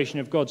demonstration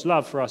of God's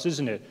love for us,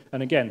 isn't it?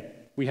 And again,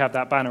 we have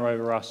that banner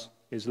over us,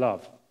 is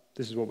love.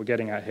 This is what we're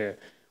getting at here.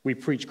 We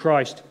preach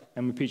Christ,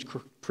 and we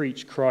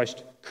preach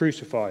Christ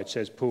crucified,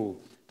 says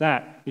Paul.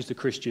 That is the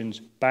Christian's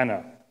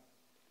banner.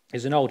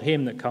 There's an old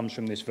hymn that comes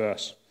from this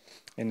verse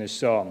in this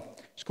psalm.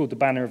 It's called The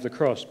Banner of the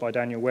Cross by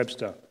Daniel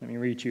Webster. Let me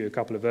read to you a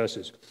couple of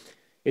verses.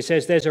 It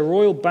says, there's a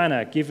royal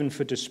banner given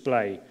for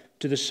display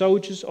to the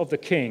soldiers of the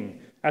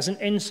king. As an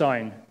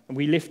ensign,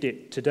 we lift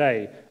it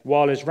today,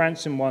 while as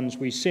ransom ones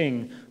we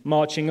sing,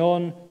 marching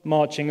on,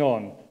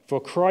 for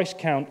Christ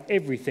count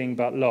everything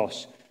but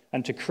loss,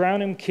 and to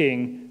crown him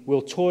king,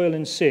 we'll toil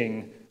and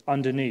sing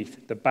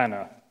underneath the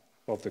banner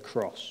of the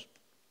cross.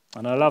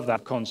 And I love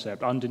that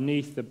concept,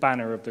 underneath the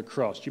banner of the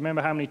cross. Do you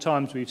remember how many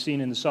times we've seen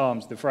in the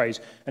Psalms the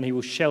phrase, and he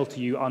will shelter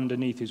you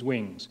underneath his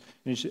wings?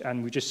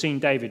 And we've just seen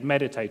David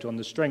meditate on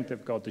the strength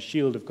of God, the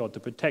shield of God,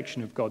 the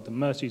protection of God, the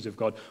mercies of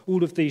God.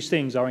 All of these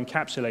things are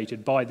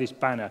encapsulated by this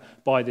banner,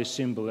 by this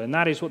symbol. And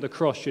that is what the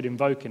cross should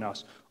invoke in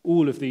us,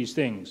 all of these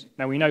things.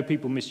 Now, we know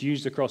people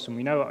misuse the cross,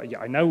 and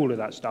I know all of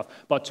that stuff.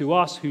 But to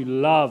us who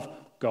love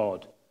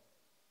God,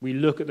 we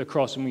look at the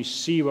cross and we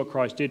see what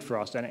Christ did for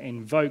us, and it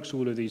invokes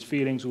all of these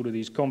feelings, all of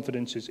these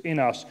confidences in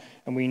us,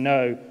 and we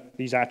know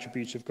these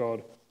attributes of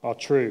God are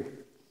true.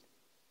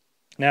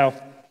 Now,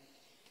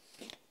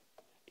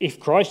 if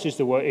Christ is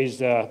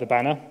the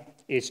banner,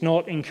 it's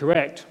not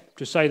incorrect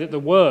to say that the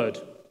Word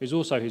is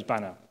also his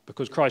banner,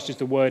 because Christ is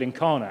the Word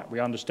incarnate. We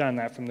understand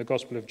that from the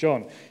Gospel of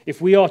John. If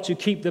we are to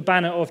keep the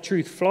banner of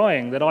truth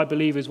flying, that I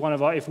believe is one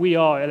of our, if we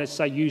are, let's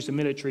say, use the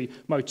military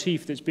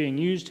motif that's being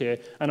used here,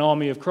 an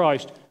army of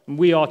Christ, and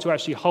we are to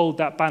actually hold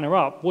that banner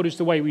up, what is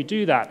the way we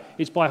do that?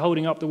 It's by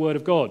holding up the Word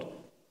of God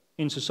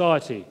in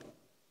society,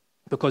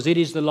 because it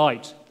is the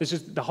light. This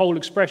is the whole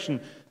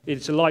expression.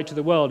 It's a light to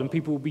the world, and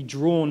people will be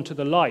drawn to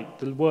the light,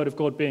 the Word of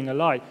God being a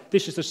light.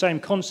 This is the same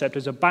concept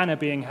as a banner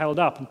being held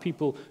up and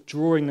people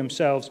drawing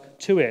themselves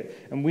to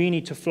it. And we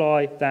need to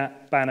fly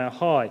that banner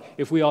high.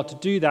 If we are to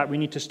do that, we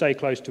need to stay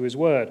close to his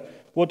Word.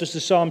 What does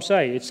the psalm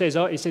say? It says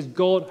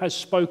God has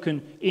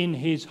spoken in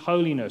his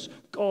holiness.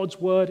 God's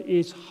word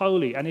is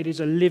holy, and it is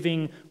a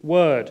living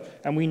word.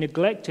 And we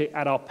neglect it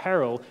at our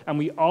peril, and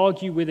we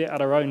argue with it at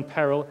our own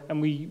peril,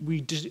 and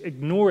we just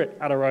ignore it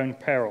at our own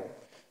peril.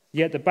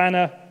 Yet the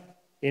banner,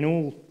 in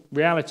all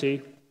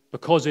reality,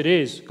 because it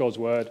is God's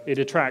word, it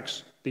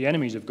attracts the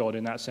enemies of God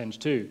in that sense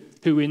too,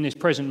 who in this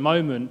present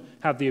moment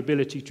have the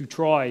ability to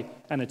try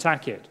and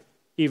attack it,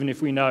 even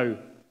if we know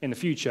in the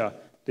future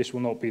this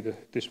will not be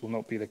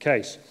the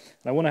case.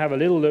 And I want to have a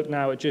little look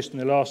now at just in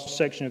the last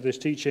section of this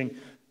teaching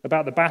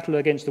about the battle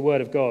against the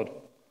word of God.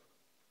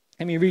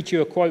 Let me read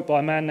you a quote by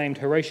a man named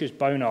Horatius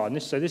Bonar. And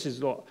this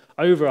is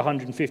over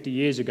 150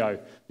 years ago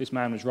this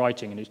man was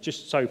writing, and it's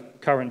just so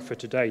current for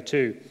today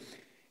too.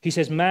 He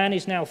says, man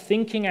is now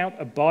thinking out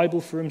a Bible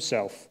for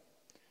himself,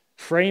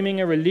 framing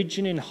a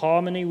religion in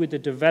harmony with the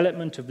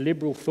development of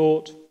liberal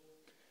thought,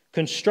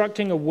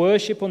 constructing a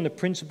worship on the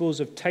principles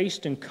of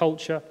taste and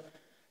culture,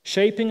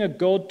 shaping a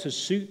God to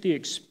suit the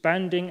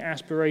expanding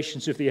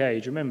aspirations of the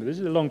age. Remember, this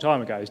is a long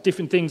time ago. There's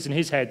different things in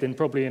his head than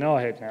probably in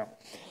our head now.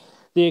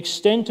 The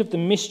extent of the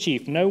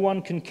mischief no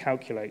one can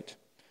calculate.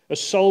 A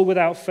soul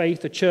without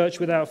faith, a church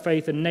without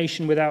faith, a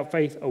nation without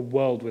faith, a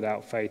world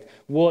without faith.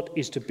 What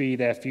is to be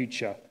their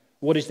future?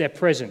 What is their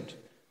present?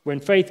 When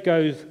faith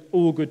goes,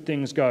 all good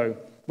things go.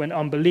 When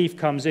unbelief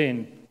comes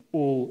in,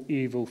 all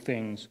evil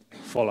things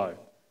follow.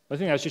 I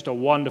think that's just a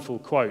wonderful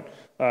quote,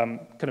 kind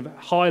of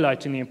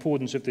highlighting the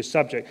importance of this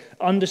subject.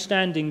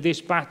 Understanding this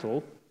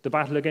battle, the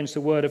battle against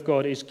the Word of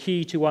God, is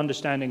key to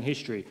understanding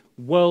history,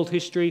 world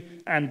history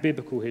and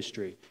biblical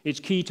history. It's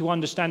key to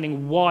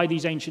understanding why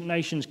these ancient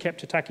nations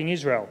kept attacking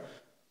Israel.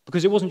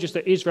 Because it wasn't just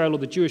that Israel or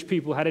the Jewish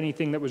people had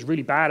anything that was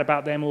really bad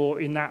about them, or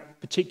in that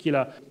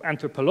particular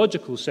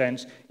anthropological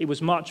sense, it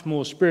was much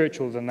more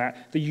spiritual than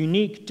that. The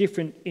unique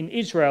difference in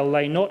Israel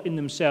lay not in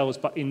themselves,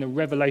 but in the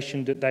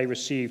revelation that they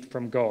received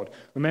from God.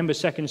 Remember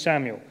 2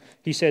 Samuel.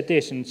 He said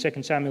this in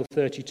 2 Samuel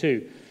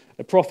 32.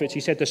 The prophets, he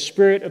said, "The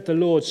Spirit of the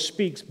Lord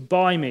speaks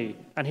by me,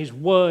 and his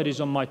word is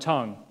on my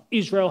tongue."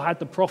 Israel had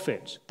the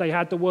prophets. They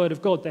had the word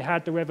of God. They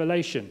had the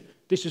revelation.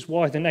 This is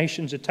why the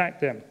nations attacked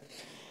them.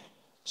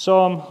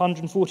 Psalm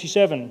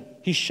 147,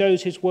 he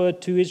shows his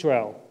word to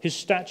Israel, his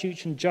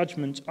statutes and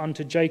judgments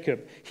unto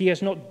Jacob. He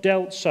has not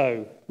dealt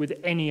so with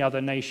any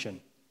other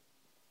nation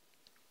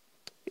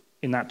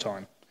in that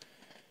time.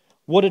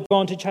 What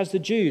advantage has the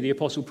Jew, the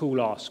Apostle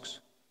Paul asks?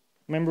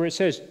 Remember it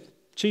says,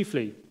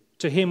 chiefly,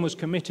 to him was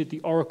committed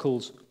the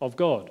oracles of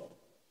God,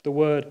 the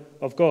word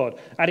of God.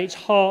 At its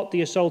heart,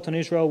 the assault on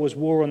Israel was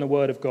war on the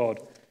word of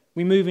God.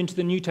 We move into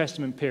the New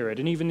Testament period,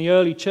 and even the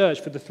early church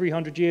for the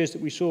 300 years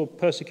that we saw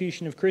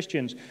persecution of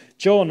Christians.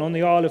 John on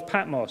the Isle of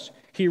Patmos,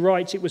 he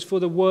writes, "It was for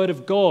the word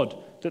of God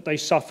that they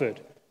suffered.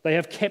 They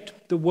have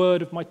kept the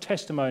word of my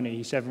testimony,"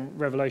 he said in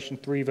Revelation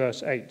 3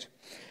 verse 8.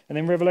 And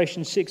then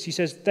Revelation 6, he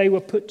says, "They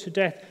were put to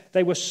death.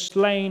 They were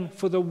slain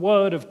for the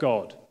word of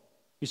God."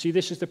 You see,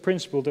 this is the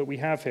principle that we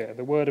have here,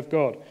 the word of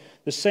God.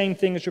 The same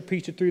thing is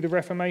repeated through the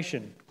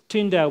Reformation.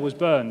 Tyndale was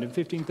burned in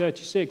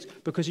 1536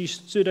 because he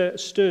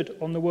stood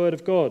on the word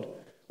of God.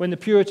 When the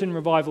Puritan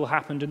revival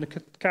happened and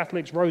the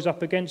Catholics rose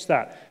up against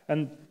that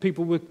and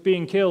people were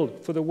being killed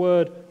for the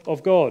word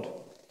of God.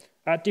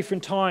 At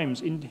different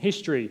times in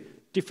history,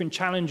 different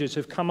challenges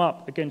have come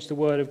up against the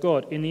word of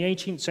God. In the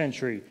 18th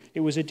century, it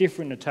was a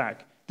different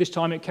attack. This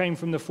time it came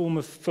from the form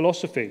of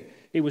philosophy.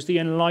 It was the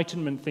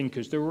Enlightenment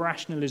thinkers, the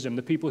rationalism,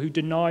 the people who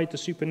denied the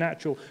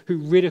supernatural, who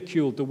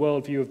ridiculed the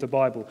worldview of the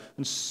Bible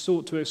and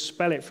sought to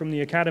expel it from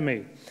the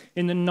academy.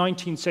 In the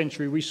 19th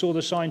century, we saw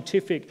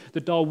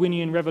the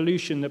Darwinian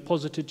revolution that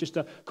posited just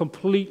a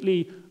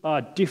completely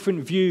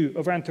different view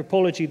of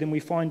anthropology than we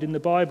find in the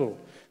Bible.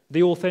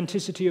 The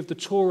authenticity of the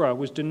Torah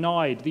was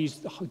denied.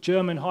 These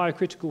German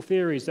hierarchical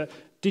theories that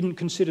didn't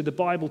consider the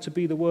Bible to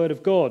be the word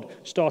of God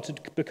started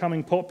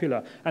becoming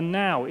popular. And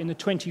now, in the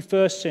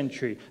 21st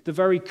century, the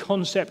very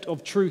concept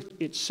of truth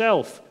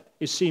itself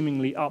is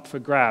seemingly up for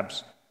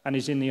grabs and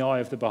is in the eye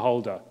of the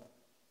beholder.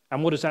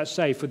 And what does that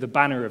say for the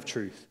banner of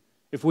truth?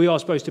 If we are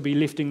supposed to be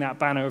lifting that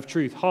banner of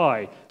truth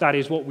high, that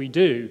is what we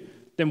do,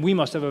 then we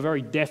must have a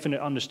very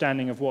definite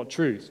understanding of what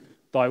truth.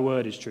 Thy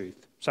word is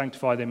truth.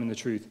 Sanctify them in the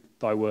truth.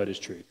 Thy word is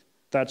truth.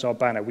 That's our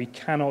banner. We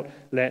cannot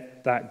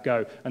let that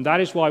go. And that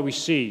is why we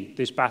see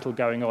this battle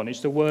going on. It's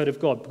the word of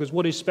God. Because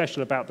what is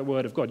special about the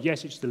word of God?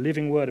 Yes, it's the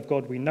living word of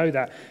God. We know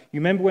that. You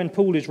remember when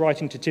Paul is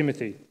writing to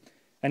Timothy,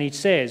 and he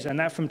says, "And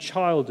that from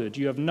childhood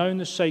you have known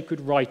the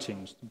sacred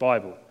writings," the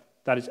Bible,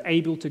 "that is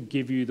able to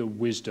give you the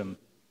wisdom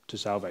to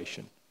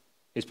salvation."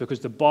 It's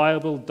because the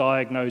Bible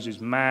diagnoses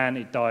man,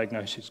 it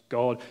diagnoses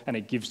God, and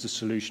it gives the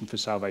solution for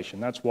salvation.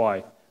 That's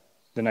why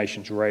the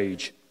nations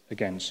rage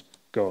against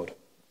God.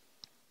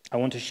 I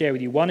want to share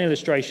with you one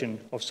illustration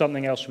of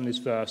something else from this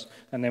verse,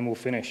 and then we'll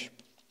finish.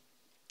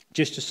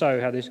 Just to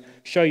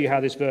show you how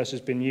this verse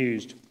has been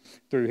used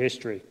through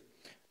history.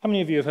 How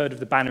many of you have heard of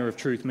the Banner of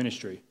Truth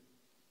ministry?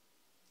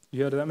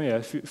 You heard of that? Yeah,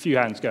 a few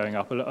hands going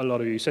up, a lot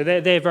of you. So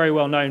they're very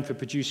well known for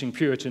producing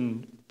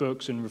Puritan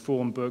books and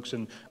Reformed books,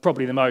 and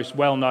probably the most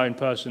well-known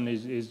person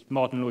is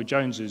Martin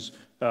Lloyd-Jones's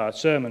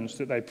sermons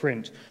that they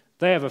print.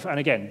 They have, and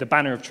again, the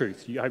Banner of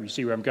Truth. I hope you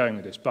see where I'm going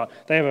with this, but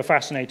they have a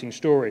fascinating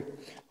story.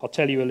 I'll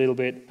tell you a little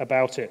bit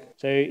about it.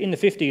 So in the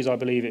 50s, I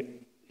believe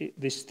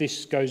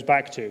this goes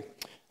back to.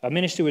 A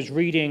minister was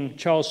reading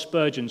Charles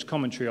Spurgeon's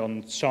commentary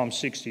on Psalm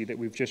 60 that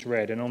we've just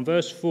read, and on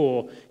verse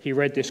 4, he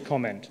read this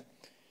comment.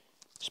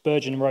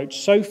 Spurgeon wrote,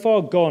 "So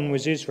far gone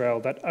was Israel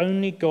that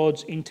only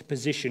God's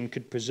interposition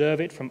could preserve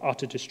it from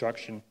utter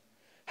destruction.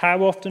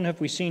 How often have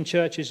we seen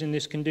churches in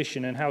this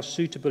condition, and how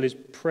suitable is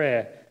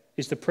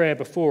the prayer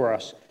before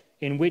us,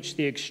 in which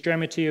the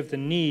extremity of the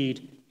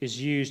need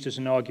is used as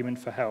an argument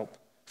for help.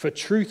 For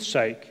truth's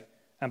sake,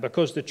 and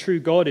because the true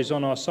God is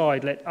on our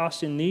side, let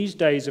us in these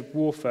days of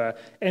warfare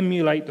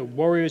emulate the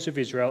warriors of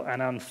Israel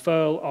and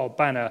unfurl our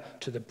banner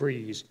to the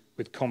breeze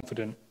with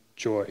confident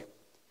joy."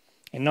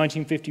 In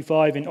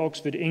 1955 in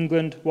Oxford,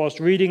 England, whilst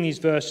reading these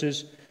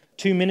verses,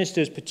 two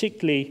ministers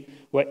particularly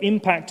were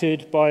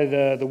impacted by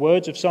the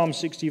words of Psalm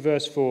 60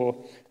 verse 4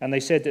 And they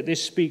said that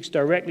this speaks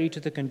directly to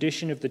the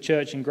condition of the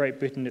church in Great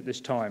Britain at this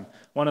time.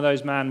 One of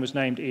those men was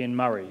named Ian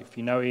Murray. If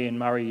you know Ian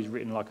Murray, he's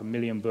written like 1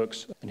 million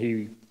books,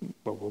 and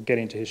we'll get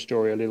into his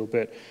story a little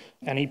bit.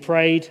 And he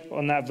prayed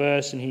on that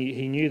verse, and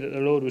he knew that the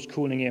Lord was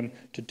calling him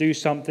to do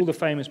something. All the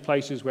famous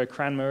places where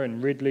Cranmer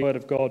and Ridley, Word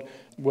of God,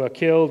 were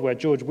killed, where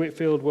George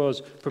Whitefield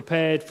was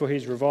prepared for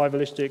his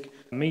revivalistic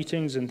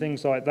meetings and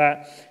things like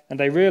that. And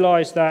they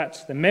realized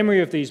that the memory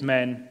of these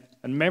men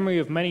and memory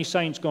of many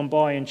saints gone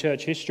by in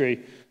church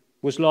history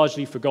was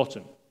largely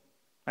forgotten.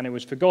 And it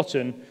was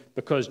forgotten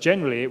because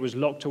generally it was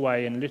locked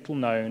away in little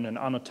known and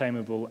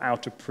unattainable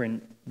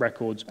out-of-print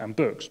records and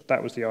books.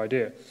 That was the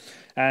idea.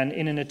 And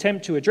in an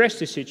attempt to address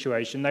this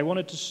situation, they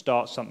wanted to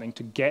start something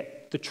to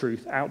get the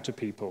truth out to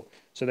people.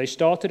 So they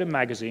started a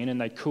magazine and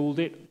they called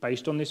it,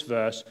 based on this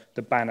verse,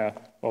 The Banner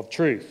of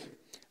Truth.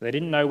 They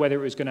didn't know whether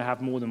it was going to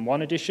have more than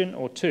one edition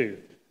or two.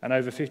 And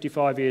over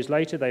 55 years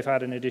later, they've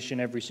had an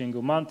edition every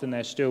single month, and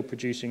they're still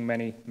producing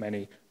many,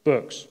 many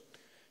books.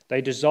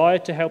 They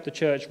desired to help the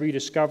church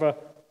rediscover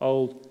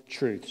old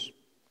truths.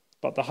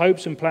 But the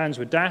hopes and plans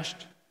were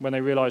dashed when they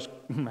realized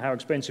how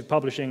expensive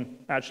publishing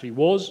actually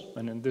was.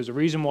 And there's a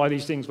reason why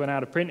these things went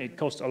out of print. It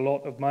cost a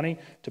lot of money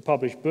to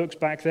publish books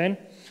back then.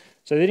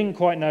 So they didn't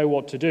quite know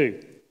what to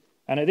do.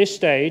 And at this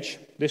stage,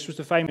 this was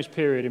the famous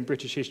period in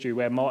British history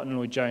where Martin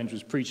Lloyd-Jones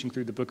was preaching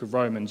through the book of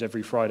Romans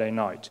every Friday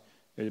night.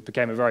 It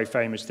became a very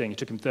famous thing. It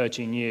took him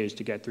 13 years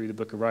to get through the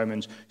book of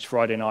Romans. It's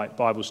Friday night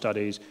Bible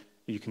studies.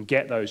 You can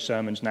get those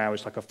sermons now.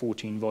 It's like a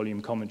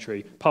 14-volume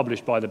commentary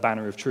published by the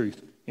Banner of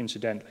Truth,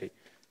 incidentally.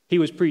 He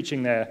was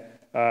preaching there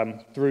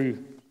through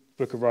the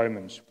book of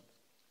Romans.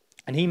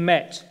 And he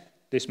met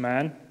this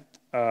man,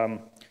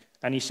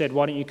 and he said,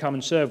 "Why don't you come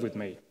and serve with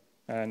me?"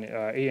 And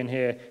Ian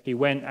here, he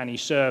went and he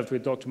served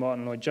with Dr.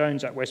 Martin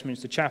Lloyd-Jones at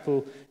Westminster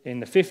Chapel in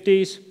the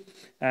 50s.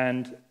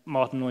 And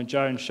Martin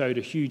Lloyd-Jones showed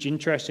a huge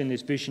interest in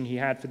this vision he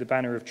had for the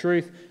Banner of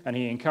Truth, and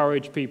he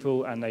encouraged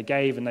people, and they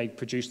gave, and they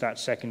produced that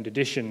second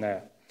edition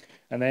there.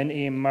 And then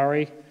Ian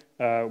Murray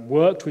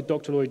worked with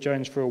Dr.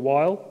 Lloyd-Jones for a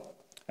while,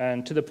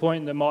 and to the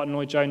point that Martin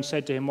Lloyd-Jones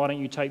said to him, "Why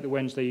don't you take the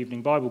Wednesday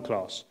evening Bible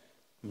class?"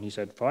 And he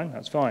said, "Fine,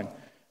 that's fine."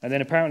 And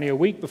then apparently a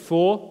week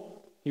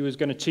before he was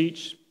going to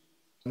teach,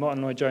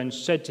 Martin Lloyd-Jones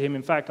said to him,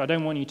 "In fact, I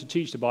don't want you to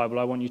teach the Bible,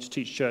 I want you to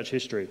teach church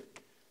history."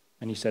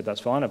 And he said, "That's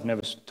fine, I've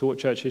never taught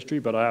church history,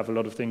 but I have a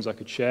lot of things I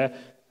could share."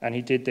 And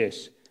he did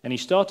this. And he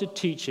started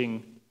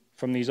teaching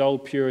from these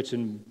old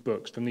Puritan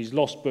books, from these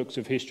lost books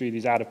of history,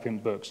 these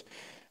out-of-print books.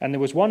 And there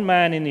was one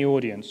man in the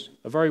audience,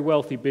 a very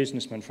wealthy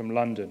businessman from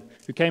London,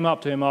 who came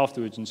up to him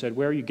afterwards and said,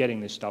 "Where are you getting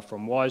this stuff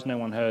from? Why has no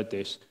one heard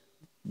this?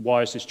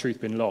 Why has this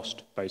truth been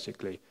lost?"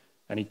 basically.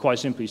 And he quite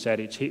simply said,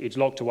 it's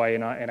locked away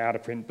in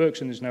out-of-print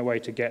books, and there's no way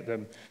to get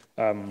them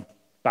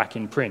back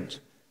in print.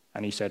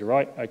 And he said,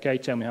 "Right, okay,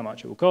 tell me how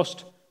much it will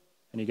cost."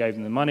 And he gave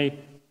them the money,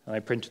 and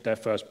they printed their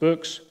first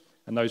books.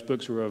 And those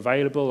books were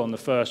available on the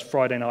first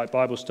Friday night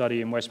Bible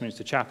study in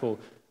Westminster Chapel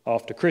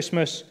after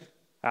Christmas.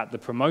 At the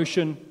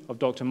promotion of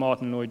Dr.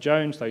 Martin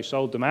Lloyd-Jones, they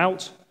sold them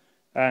out,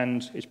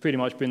 and it's pretty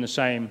much been the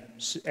same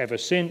ever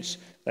since.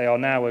 They are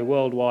now a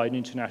worldwide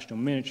international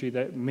ministry.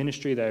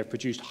 They have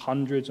produced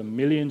hundreds and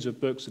millions of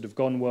books that have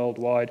gone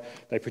worldwide.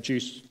 They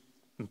produce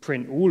and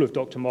print all of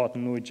Dr.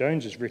 Martin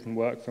Lloyd-Jones's written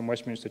work from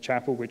Westminster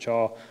Chapel, which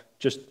are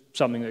just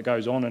something that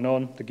goes on,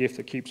 the gift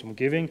that keeps on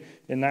giving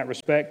in that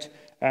respect.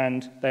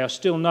 And they are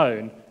still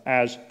known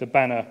as the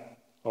Banner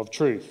of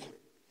Truth.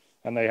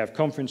 And they have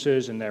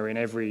conferences, and they're in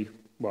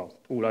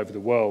all over the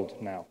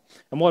world now.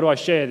 And why do I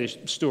share this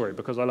story?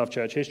 Because I love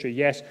church history,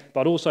 yes,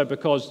 but also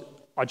because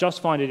I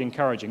just find it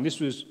encouraging. This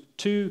was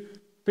two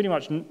pretty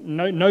much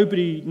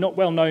not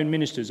well-known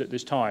ministers at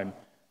this time,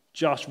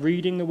 just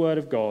reading the Word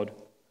of God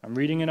and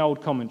reading an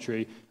old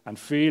commentary and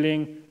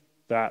feeling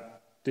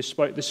that this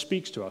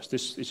speaks to us.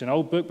 It's an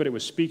old book, but it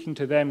was speaking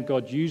to them.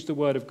 God used the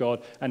Word of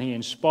God, and He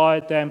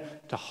inspired them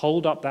to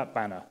hold up that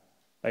banner.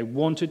 They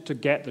wanted to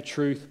get the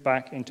truth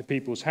back into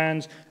people's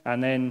hands,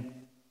 and then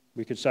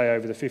we could say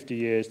over the 50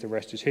 years, the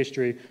rest is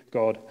history.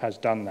 God has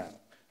done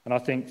that. And I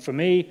think for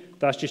me,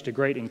 that's just a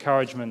great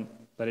encouragement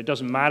that it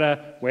doesn't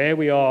matter where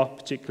we are,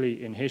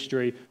 particularly in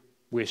history,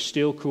 we're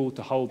still called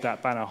to hold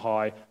that banner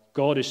high.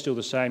 God is still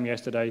the same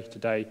yesterday,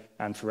 today,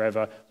 and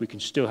forever. We can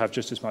still have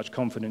just as much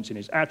confidence in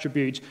His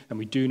attributes, and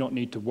we do not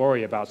need to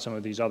worry about some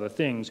of these other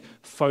things.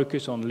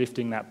 Focus on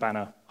lifting that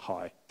banner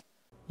high.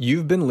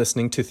 You've been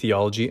listening to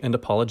Theology and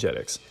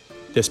Apologetics.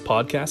 This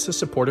podcast is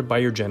supported by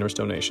your generous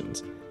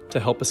donations. To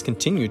help us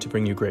continue to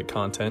bring you great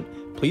content,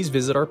 please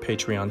visit our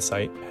Patreon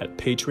site at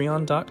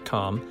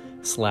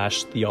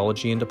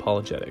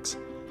patreon.com/theologyandapologetics.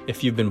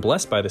 If you've been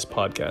blessed by this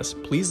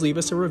podcast, please leave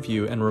us a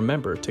review and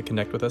remember to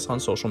connect with us on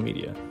social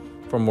media.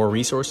 For more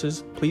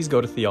resources, please go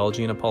to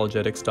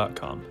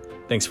theologyandapologetics.com.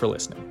 Thanks for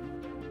listening.